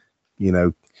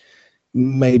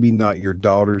 Maybe not your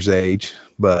daughter's age,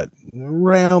 but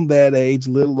around that age,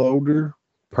 a little older,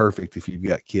 perfect if you've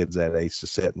got kids that age to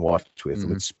sit and watch with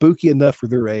them. It's spooky enough for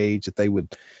their age that they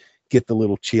would get the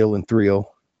little chill and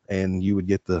thrill, and you would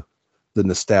get the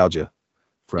nostalgia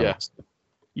from it.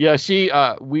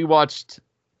 Yeah, we watched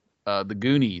the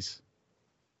Goonies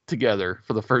together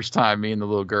for the first time, me and the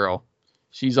little girl.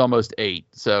 She's almost 8,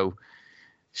 so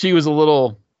she was a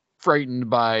little frightened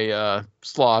by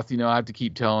Sloth. I have to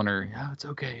keep telling her, it's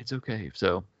okay.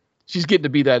 So she's getting to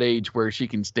be that age where she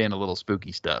can stand a little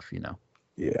spooky stuff,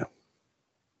 Yeah.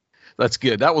 That's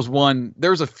good. That was one.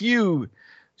 There's a few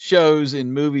shows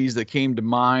and movies that came to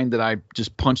mind that I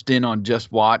just punched in on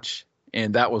Just Watch,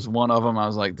 and that was one of them. I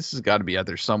was like, this has got to be out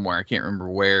there somewhere. I can't remember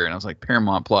where. And I was like,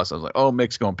 Paramount Plus. I was like, oh,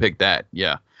 Mick's going to pick that.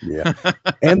 Yeah.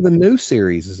 And the new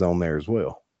series is on there as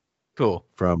well. Cool.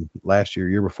 From last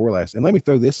year before last. And let me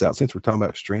throw this out, since we're talking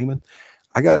about streaming.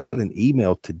 I got an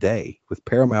email today with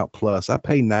Paramount Plus. I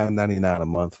pay $9.99 a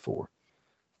month for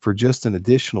just an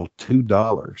additional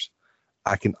 $2.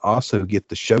 I can also get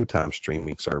the Showtime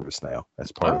streaming service now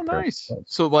as part of Paramount nice. Plus.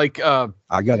 So like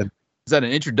I got is that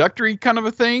an introductory kind of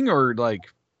a thing, or like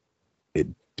it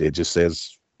just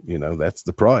says, that's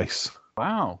the price.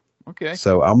 Wow. Okay.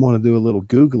 So I'm going to do a little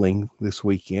Googling this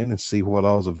weekend and see what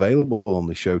all's available on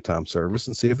the Showtime service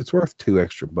and see if it's worth $2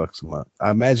 extra a month.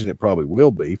 I imagine it probably will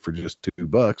be for just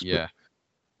 $2. Yeah.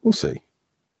 We'll see.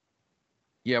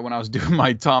 Yeah, when I was doing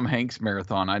my Tom Hanks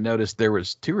marathon, I noticed there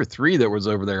was 2 or 3 that was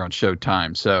over there on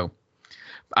Showtime. So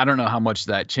I don't know how much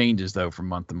that changes though from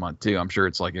month to month too. I'm sure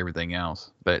it's like everything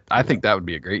else, but I think that would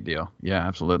be a great deal. Yeah,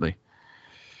 absolutely.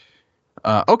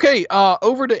 Okay.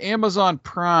 Over to Amazon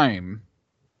Prime.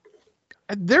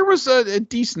 There was a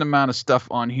decent amount of stuff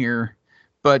on here,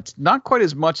 but not quite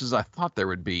as much as I thought there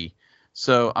would be.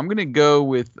 So I'm going to go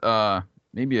with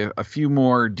maybe a few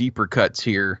more deeper cuts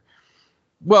here.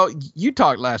 Well, you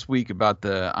talked last week about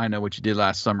the I Know What You Did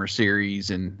Last Summer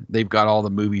series, and they've got all the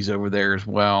movies over there as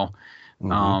well.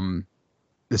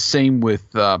 The same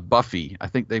with Buffy. I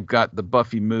think they've got the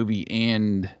Buffy movie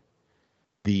and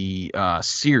the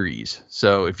series.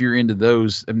 So if you're into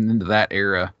those and into that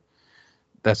era,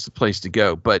 that's the place to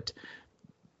go. But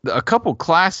a couple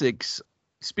classics,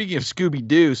 speaking of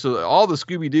Scooby-Doo, so all the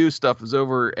Scooby-Doo stuff is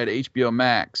over at HBO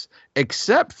Max,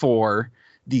 except for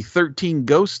the 13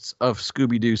 Ghosts of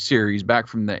Scooby-Doo series back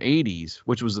from the 80s,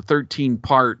 which was a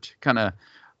 13-part kind of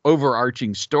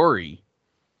overarching story.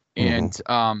 And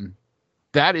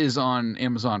that is on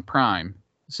Amazon Prime.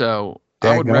 So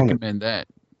I would recommend that.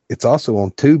 It's also on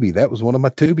Tubi. That was one of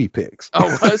my Tubi picks.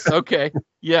 Oh, it was? Okay.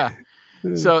 Yeah.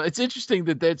 So it's interesting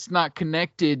that that's not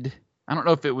connected. I don't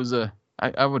know if it was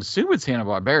I would assume it's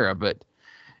Hanna-Barbera, but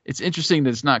it's interesting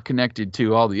that it's not connected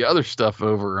to all the other stuff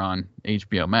over on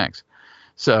HBO Max.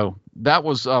 So that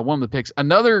was one of the picks.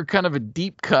 Another kind of a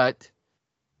deep cut,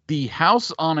 The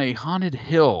House on a Haunted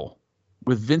Hill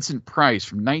with Vincent Price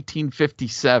from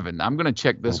 1957. I'm going to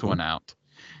check this one out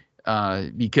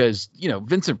because,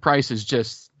 Vincent Price is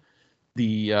just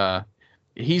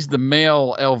he's the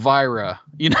male Elvira,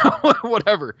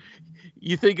 whatever.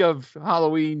 You think of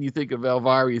Halloween, you think of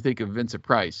Elvira, you think of Vincent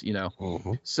Price,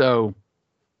 So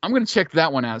I'm going to check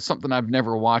that one out. It's something I've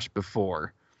never watched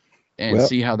before and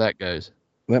see how that goes.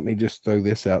 Let me just throw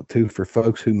this out too for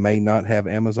folks who may not have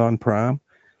Amazon Prime.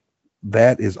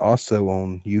 That is also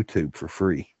on YouTube for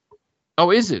free.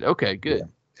 Oh, is it? Okay, good.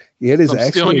 Yeah. It is. So I'm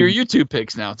still on your YouTube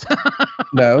picks now.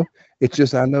 No, it's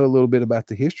just I know a little bit about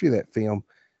the history of that film.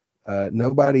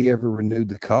 Nobody ever renewed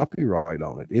the copyright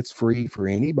on it. It's free for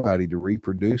anybody to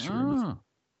reproduce.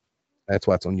 That's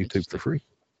why it's on YouTube for free.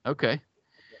 Okay.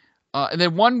 And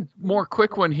then one more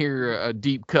quick one here, a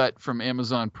deep cut from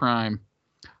Amazon Prime.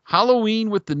 Halloween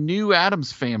with the New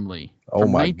Addams Family. Oh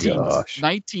my gosh.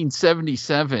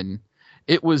 1977.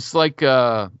 It was like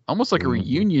almost like a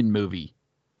reunion movie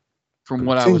from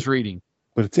what I was reading.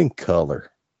 But it's in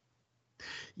color.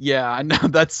 Yeah, I know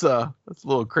that's a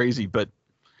little crazy, but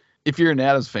if you're an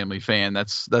Addams Family fan,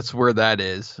 that's where that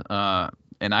is.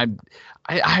 And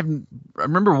I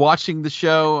remember watching the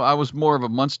show. I was more of a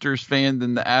Munsters fan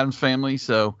than the Addams Family,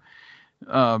 so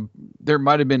there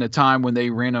might have been a time when they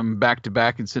ran them back to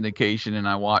back in syndication, and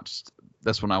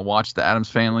that's when I watched the Addams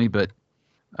Family. But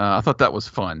I thought that was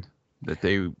fun that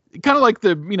they kind of like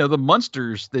the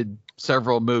Munsters did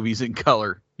several movies in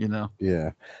color. Yeah,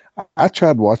 I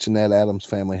tried watching that Addams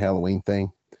Family Halloween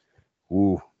thing.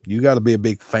 Ooh, you got to be a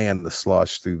big fan to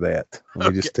slosh through that.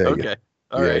 Let me just tell you.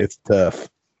 All right. It's tough.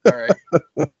 All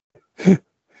right.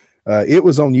 It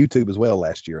was on YouTube as well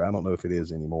last year. I don't know if it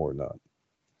is anymore or not.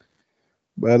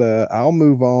 But I'll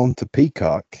move on to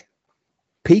Peacock.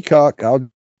 Peacock,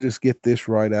 I'll just get this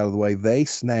right out of the way. They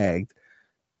snagged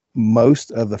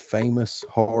most of the famous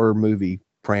horror movie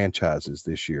franchises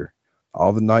this year.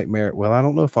 All the Nightmare. Well, I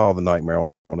don't know if all the Nightmare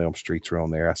on Elm Streets are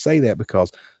on there. I say that because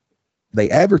they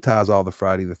advertise all the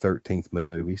Friday the 13th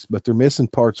movies, but they're missing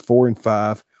parts 4 and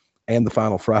 5 and the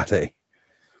Final Friday.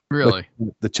 Really?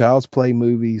 But the Child's Play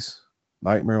movies,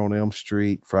 Nightmare on Elm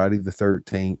Street, Friday the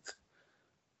 13th.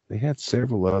 They had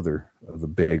several other of the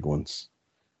big ones,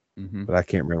 but I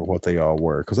can't remember what they all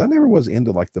were because I never was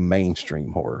into like the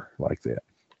mainstream horror like that.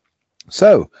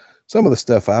 So some of the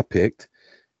stuff I picked,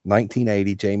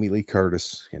 1980, Jamie Lee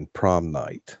Curtis in Prom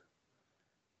Night.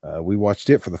 We watched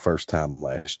it for the first time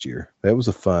last year. That was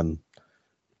a fun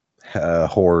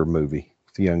horror movie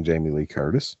with young Jamie Lee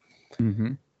Curtis.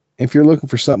 If you're looking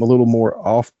for something a little more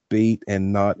offbeat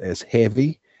and not as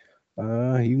heavy, you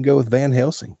can go with Van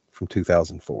Helsing from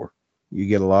 2004. You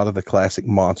get a lot of the classic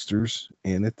monsters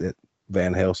in it that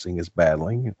Van Helsing is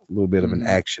battling. A little bit of an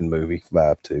action movie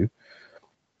vibe too.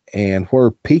 And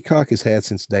where Peacock has had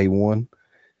since day one,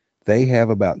 they have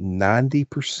about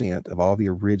 90% of all the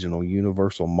original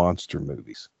Universal monster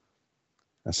movies.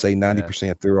 I say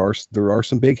 90%. There are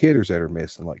some big hitters that are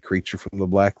missing, like Creature from the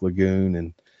Black Lagoon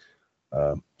and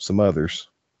some others.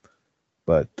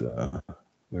 But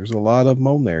there's a lot of them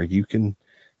on there. You can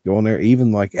go on there,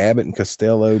 even like Abbott and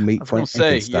Costello meet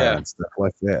Frankenstein, stuff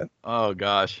like that. Oh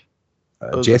gosh,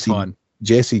 those are fun.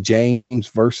 Jesse James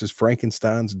versus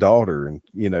Frankenstein's daughter, and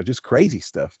just crazy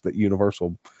stuff that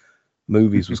Universal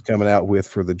Movies was coming out with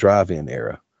for the drive-in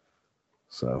era.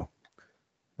 So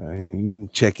you can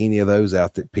check any of those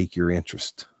out that pique your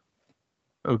interest.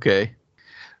 Okay.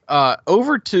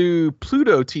 Over to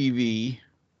Pluto TV.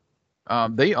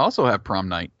 They also have Prom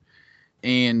Night.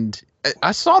 And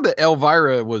I saw that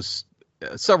Elvira was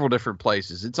several different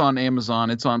places. It's on Amazon.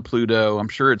 It's on Pluto. I'm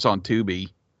sure it's on Tubi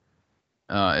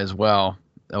as well.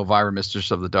 Elvira,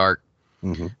 Mistress of the Dark.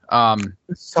 I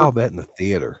saw that in the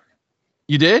theater.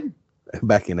 You did?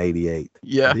 Back in 88.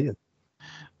 Yeah. I did.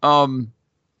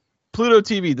 Pluto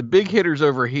TV, the big hitters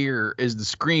over here is the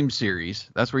Scream series.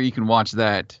 That's where you can watch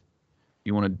that.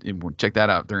 You want to check that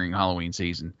out during Halloween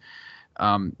season.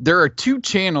 There are two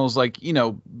channels,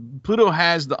 Pluto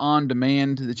has the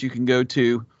on-demand that you can go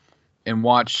to and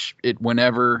watch it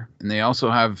whenever, and they also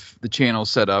have the channel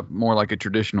set up more like a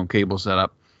traditional cable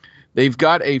setup. They've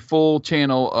got a full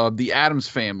channel of the Addams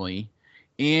Family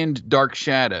and Dark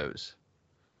Shadows.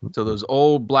 So those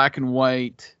old black and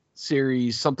white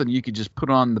series, something you could just put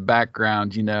on the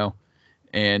background,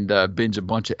 and binge a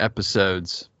bunch of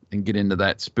episodes and get into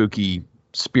that spooky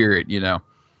spirit,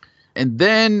 And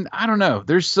then I don't know.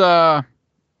 There's a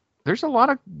lot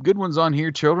of good ones on here.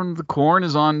 Children of the Corn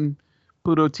is on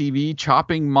Pluto TV.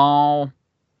 Chopping Mall.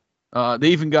 They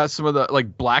even got some of the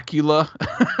like Blackula,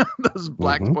 those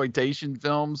blaxploitation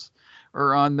films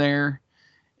are on there,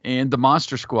 and the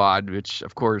Monster Squad, which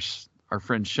of course our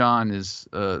friend Sean is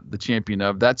the champion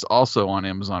of. That's also on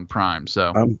Amazon Prime.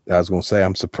 So I was going to say,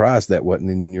 I'm surprised that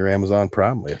wasn't in your Amazon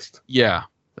Prime list. Yeah,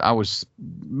 I was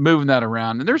moving that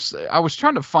around, and I was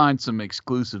trying to find some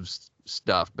exclusive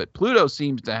stuff, but Pluto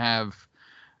seems to have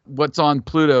what's on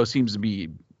Pluto seems to be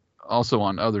also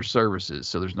on other services.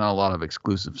 So there's not a lot of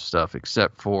exclusive stuff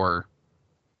except for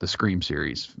the Scream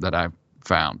series that I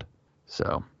found.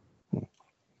 So,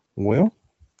 well,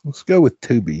 let's go with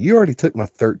Tubi. You already took my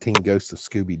 13 Ghosts of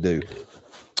Scooby-Doo.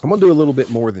 I'm going to do a little bit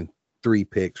more than 3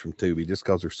 picks from Tubi just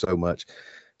because there's so much.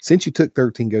 Since you took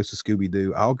 13 Ghosts of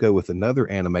Scooby-Doo, I'll go with another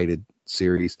animated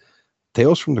series,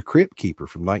 Tales from the Crypt Keeper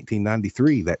from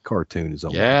 1993. That cartoon is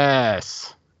on.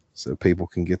 Yes. So people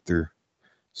can get their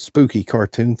spooky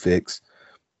cartoon fix.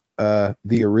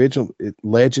 The original,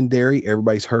 legendary,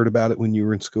 everybody's heard about it when you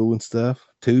were in school and stuff.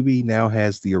 Tubi now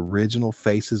has the original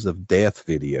Faces of Death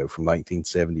video from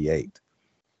 1978.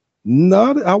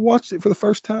 I watched it for the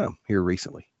first time here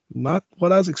recently. Not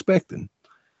what I was expecting.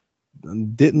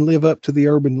 Didn't live up to the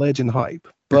urban legend hype,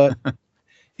 but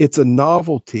it's a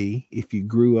novelty if you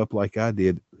grew up like I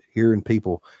did, hearing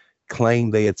people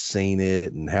claim they had seen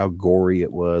it and how gory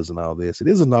it was and all this. It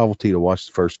is a novelty to watch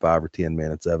the first 5 or 10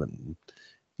 minutes of it and,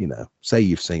 say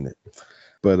you've seen it.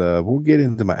 But we'll get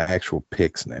into my actual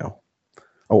picks now.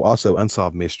 Oh, also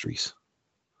Unsolved Mysteries.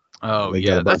 Oh,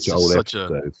 yeah, that's just such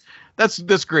episodes.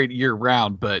 That's great year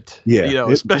round, but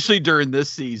especially during this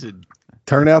season.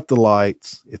 Turn out the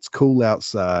lights. It's cool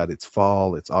outside. It's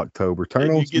fall. It's October. Turn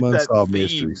on some Unsolved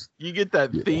Mysteries. You get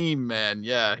that theme, man.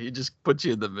 Yeah, he just puts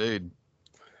you in the mood.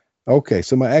 Okay,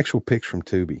 so my actual picks from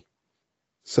Tubi.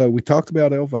 So we talked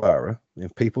about Elvira.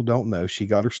 If people don't know, she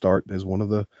got her start as one of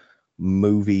the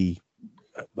movie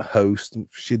hosts.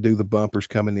 She'd do the bumpers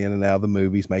coming in and out of the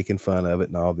movies, making fun of it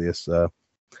and all this.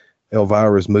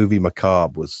 Elvira's Movie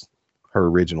Macabre was her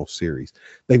original series.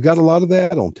 They've got a lot of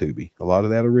that on Tubi, a lot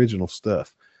of that original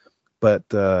stuff. But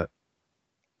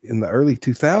in the early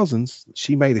 2000s,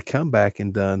 she made a comeback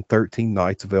and done 13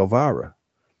 Nights of Elvira,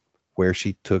 where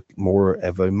she took more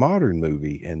of a modern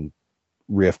movie and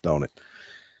riffed on it.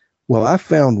 Well, I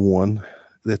found one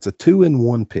that's a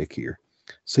 2-in-1 pick here.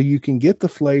 So you can get the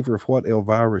flavor of what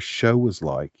Elvira's show was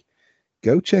like.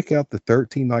 Go check out the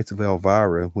 13 Nights of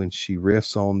Elvira when she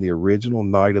riffs on the original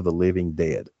Night of the Living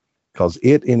Dead, because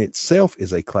it in itself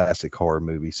is a classic horror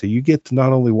movie. So you get to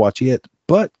not only watch it,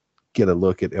 but get a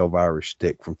look at Elvira's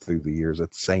shtick from through the years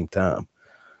at the same time.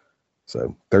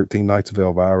 So 13 Nights of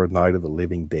Elvira, Night of the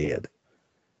Living Dead.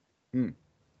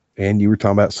 And you were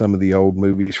talking about some of the old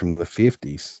movies from the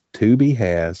 50s. Tubi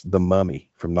has The Mummy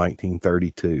from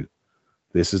 1932.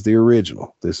 This is the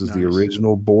original. This is the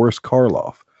original Boris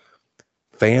Karloff.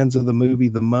 Fans of the movie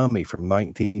The Mummy from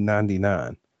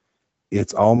 1999.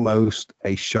 It's almost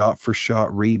a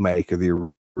shot-for-shot remake of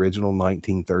the original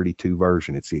 1932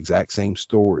 version. It's the exact same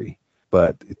story,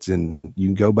 but you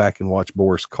can go back and watch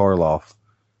Boris Karloff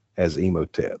as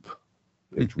Imhotep.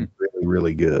 It's really,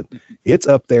 really good. It's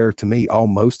up there to me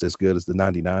almost as good as the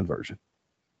 99 version,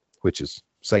 which is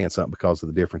saying something because of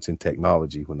the difference in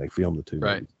technology when they filmed the two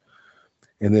movies.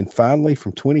 And then finally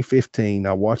from 2015,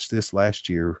 I watched this last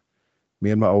year.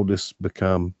 Me and my oldest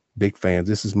become big fans.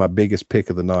 This is my biggest pick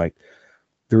of the night.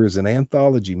 There is an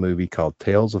anthology movie called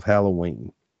Tales of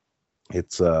Halloween.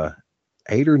 It's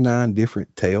 8 or 9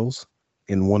 different tales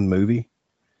in one movie.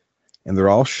 And they're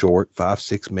all short, 5,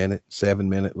 6 minute, 7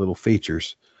 minute little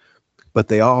features. But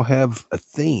they all have a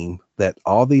theme that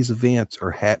all these events are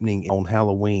happening on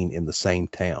Halloween in the same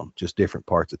town, just different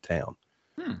parts of town.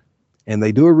 And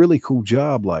they do a really cool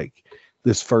job. Like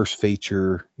this first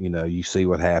feature, you see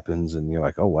what happens and you're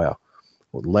like, oh, wow.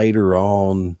 Well, later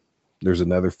on, there's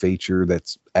another feature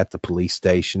that's at the police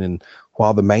station. And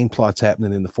while the main plot's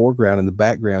happening in the foreground, in the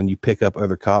background, you pick up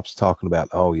other cops talking about,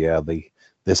 oh, yeah,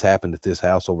 this happened at this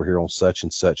house over here on such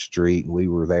and such street, and we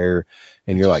were there.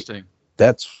 And you're like,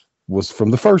 was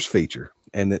from the first feature.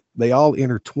 And they all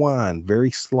intertwine very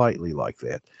slightly like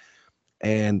that.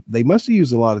 And they must have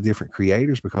used a lot of different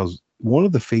creators because one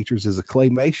of the features is a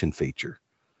claymation feature.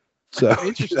 So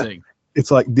interesting.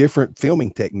 It's like different filming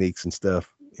techniques and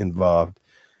stuff involved.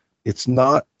 It's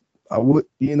not,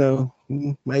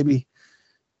 maybe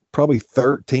probably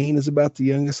 13 is about the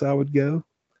youngest I would go.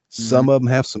 Some of them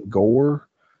have some gore.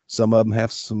 Some of them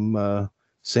have some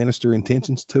sinister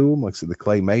intentions to them. Like I said, the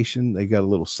claymation, they got a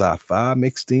little sci-fi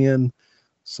mixed in,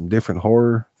 some different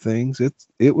horror things.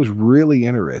 It was really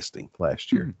interesting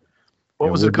last year.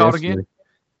 What was it called again?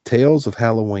 Tales of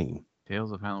Halloween.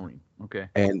 Tales of Halloween. Okay.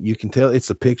 And you can tell it's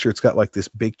a picture. It's got like this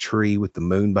big tree with the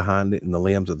moon behind it, and the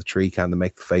limbs of the tree kind of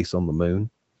make the face on the moon.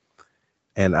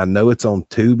 And I know it's on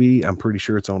Tubi. I'm pretty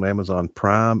sure it's on Amazon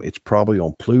Prime. It's probably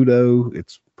on Pluto.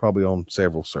 It's probably on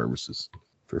several services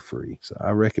for free. So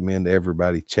I recommend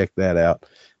everybody check that out.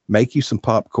 Make you some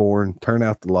popcorn, turn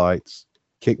out the lights,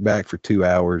 kick back for 2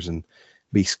 hours, and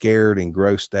be scared and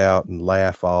grossed out and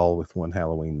laugh all with one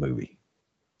Halloween movie.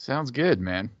 Sounds good,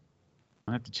 man.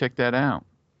 I have to check that out.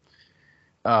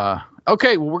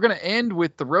 Okay, well, we're going to end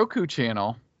with the Roku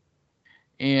channel.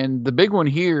 And the big one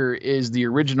here is the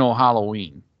original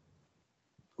Halloween.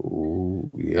 Oh,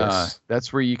 yes.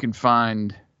 That's where you can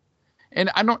find,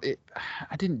 and I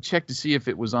didn't check to see if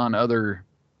it was on other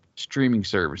streaming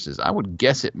services. I would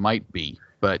guess it might be,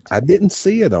 but I didn't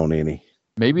see it on any.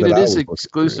 Maybe it is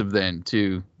exclusive then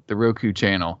to the Roku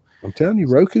channel. I'm telling you,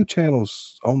 Roku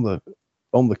channel's on the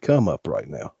come up right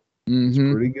now. It's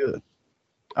pretty good.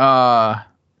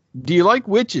 Do you like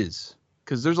witches?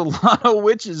 Because there's a lot of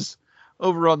witches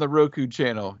over on the Roku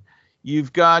channel.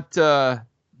 You've got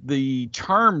the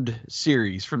Charmed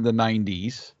series from the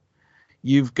 90s.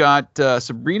 You've got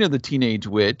Sabrina the Teenage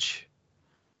Witch,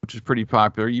 which is pretty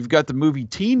popular. You've got the movie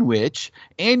Teen Witch,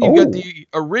 and you've got the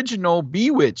original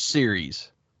Bewitched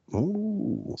series.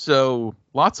 Oh. So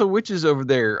lots of witches over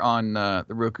there on the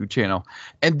Roku channel.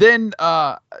 And then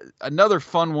another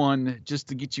fun one, just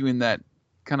to get you in that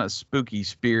kind of spooky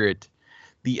spirit,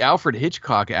 the Alfred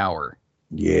Hitchcock Hour.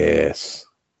 Yes.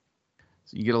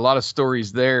 So you get a lot of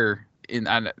stories there.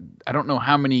 I don't know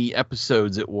how many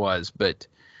episodes it was, but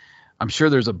I'm sure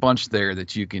there's a bunch there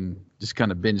that you can just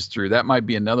kind of binge through. That might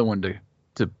be another one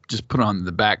to just put on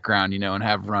the background, and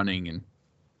have running, and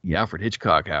the Alfred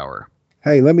Hitchcock Hour.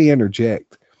 Hey, let me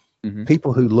interject.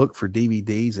 People who look for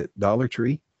DVDs at Dollar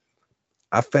Tree,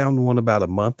 I found one about a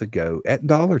month ago at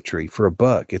Dollar Tree for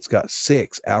 $1. It's got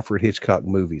 6 Alfred Hitchcock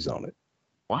movies on it.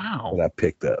 Wow. That I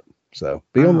picked up. So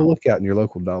be on the lookout in your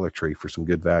local Dollar Tree for some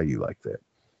good value like that.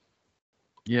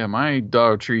 Yeah, my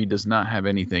Dollar Tree does not have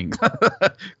anything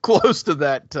close to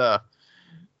that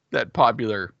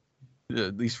popular,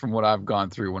 at least from what I've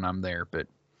gone through when I'm there. But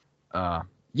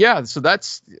yeah, so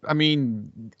that's,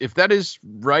 if that is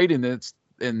right, and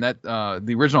that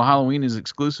the original Halloween is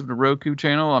exclusive to Roku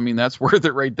channel, that's worth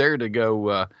it right there to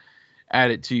go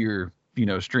add it to your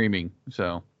streaming.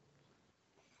 So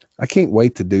I can't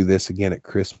wait to do this again at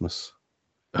Christmas.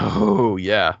 Oh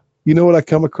yeah. You know what I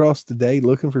come across today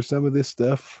looking for some of this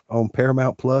stuff on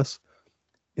Paramount Plus?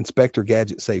 Inspector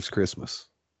Gadget Saves Christmas.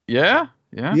 Yeah.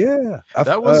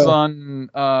 That was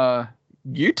on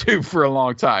YouTube for a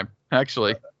long time,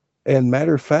 actually. And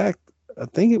matter of fact, I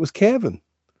think it was Kevin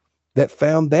that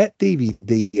found that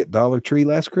DVD at Dollar Tree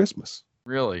last Christmas.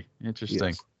 Really? Interesting.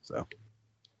 Yes, so.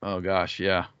 Oh gosh,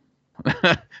 yeah.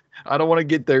 I don't want to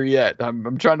get there yet.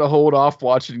 I'm trying to hold off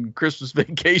watching Christmas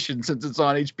Vacation since it's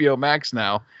on HBO Max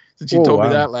now. Since you told me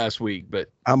that last week,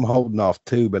 but I'm holding off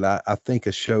too. But I think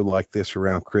a show like this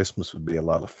around Christmas would be a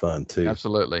lot of fun too.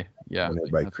 Absolutely, yeah. When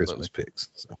everybody Christmas picks.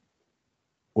 So.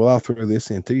 Well, I'll throw this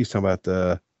in too. You're talking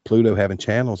about Pluto having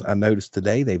channels. I noticed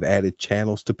today they've added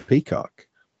channels to Peacock.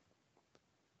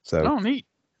 So neat.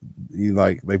 They've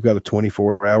got a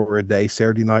 24-hour-a-day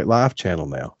Saturday Night Live channel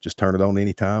now. Just turn it on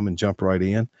anytime and jump right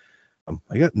in.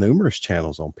 They got numerous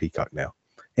channels on Peacock now.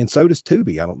 And so does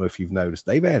Tubi. I don't know if you've noticed.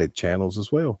 They've added channels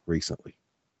as well recently.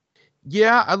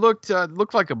 Yeah, I looked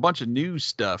like a bunch of news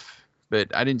stuff,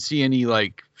 but I didn't see any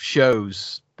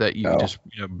shows that you could just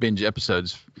binge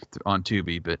episodes on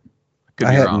Tubi. But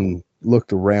I hadn't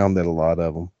looked around at a lot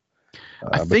of them.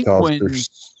 I think because there's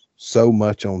so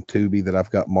much on Tubi that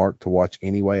I've got marked to watch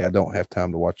anyway. I don't have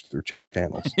time to watch their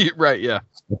channels. Right, yeah.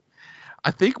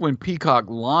 I think when Peacock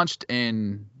launched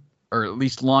or at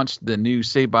least launched the new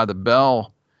Saved by the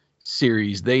Bell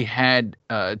series, they had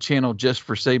a channel just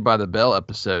for Saved by the Bell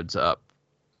episodes up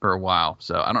for a while.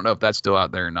 So I don't know if that's still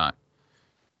out there or not.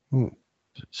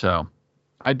 So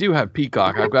I do have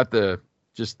Peacock. I've got the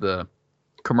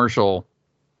commercial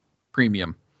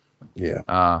premium.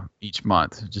 Yeah. Each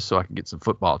month, just so I can get some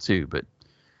football too. But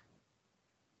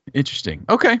interesting.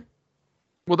 Okay.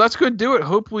 Well, that's good. Do it.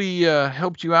 Hope we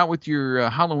helped you out with your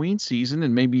Halloween season,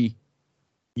 and maybe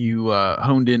you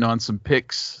honed in on some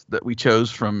picks that we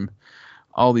chose from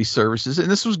all these services. And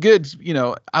this was good.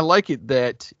 I like it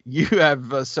that you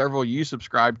have several you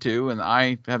subscribe to, and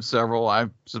I have several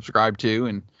I've subscribed to,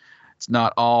 and it's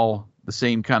not all the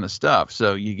same kind of stuff.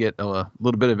 So you get a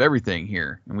little bit of everything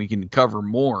here, and we can cover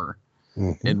more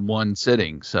in one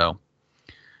sitting. So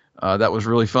that was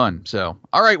really fun. So,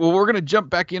 all right, well, we're going to jump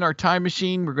back in our time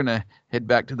machine. We're going to head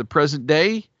back to the present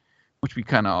day, which we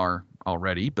kind of are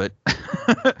already, but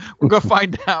we're going to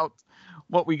find out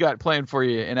what we got planned for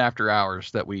you in After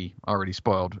Hours that we already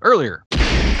spoiled earlier.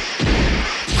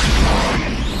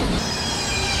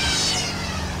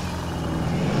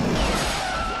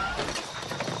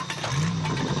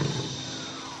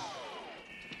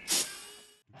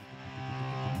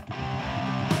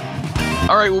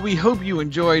 All right, well, we hope you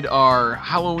enjoyed our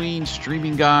Halloween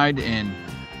streaming guide and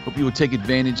hope you will take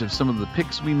advantage of some of the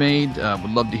picks we made.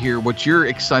 Would love to hear what you're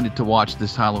excited to watch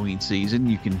this Halloween season.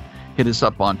 You can hit us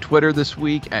up on Twitter this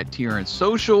week at TRN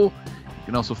Social. You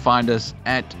can also find us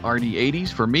at RD80s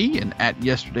for me and at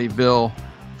Yesterdayville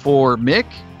for Mick.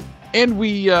 And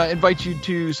we invite you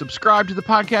to subscribe to the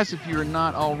podcast if you're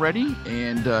not already,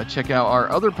 and check out our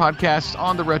other podcasts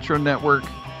on the Retro Network.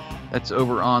 That's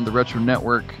over on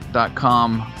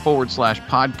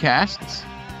theretronetwork.com/podcasts.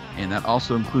 And that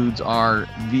also includes our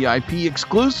VIP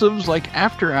exclusives like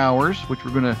After Hours, which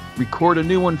we're going to record a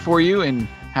new one for you and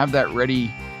have that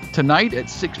ready tonight at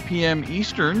 6 p.m.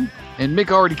 Eastern. And Mick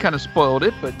already kind of spoiled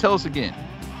it, but tell us again.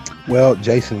 Well,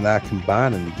 Jason and I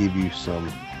combining to give you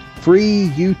some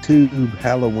free YouTube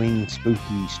Halloween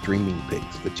spooky streaming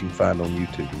picks that you can find on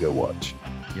YouTube to go watch.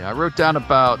 Yeah, I wrote down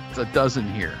about a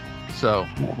dozen here. So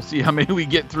we'll see how many we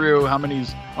get through, how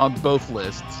many's on both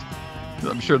lists.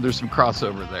 I'm sure there's some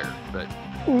crossover there, but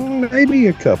maybe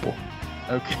a couple.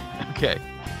 Okay.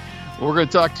 Well, we're going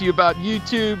to talk to you about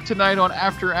YouTube tonight on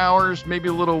After Hours. Maybe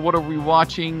a little what are we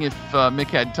watching if Mick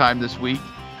had time this week.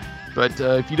 But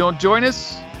if you don't join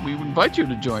us, we invite you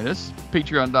to join us.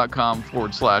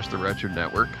 Patreon.com/The Retro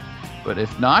Network. But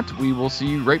if not, we will see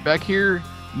you right back here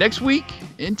next week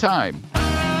in time.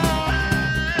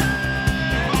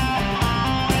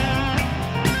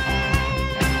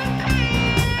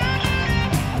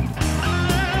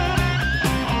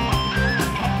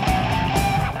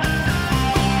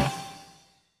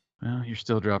 You're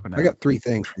still dropping out. I got 3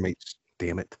 things from each.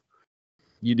 Damn it.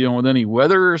 You dealing with any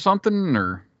weather or something,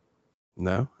 or?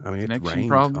 No, I mean, it's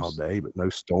rained all day, but no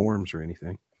storms or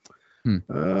anything.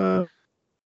 Let's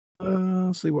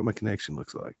see what my connection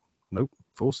looks like. Nope,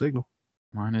 full signal.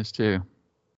 Mine is too.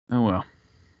 Oh, well.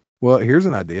 Well, here's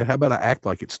an idea. How about I act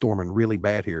like it's storming really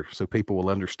bad here so people will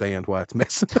understand why it's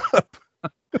messing up?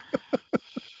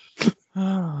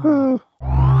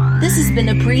 This has been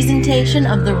a presentation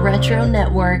of the Retro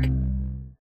Network.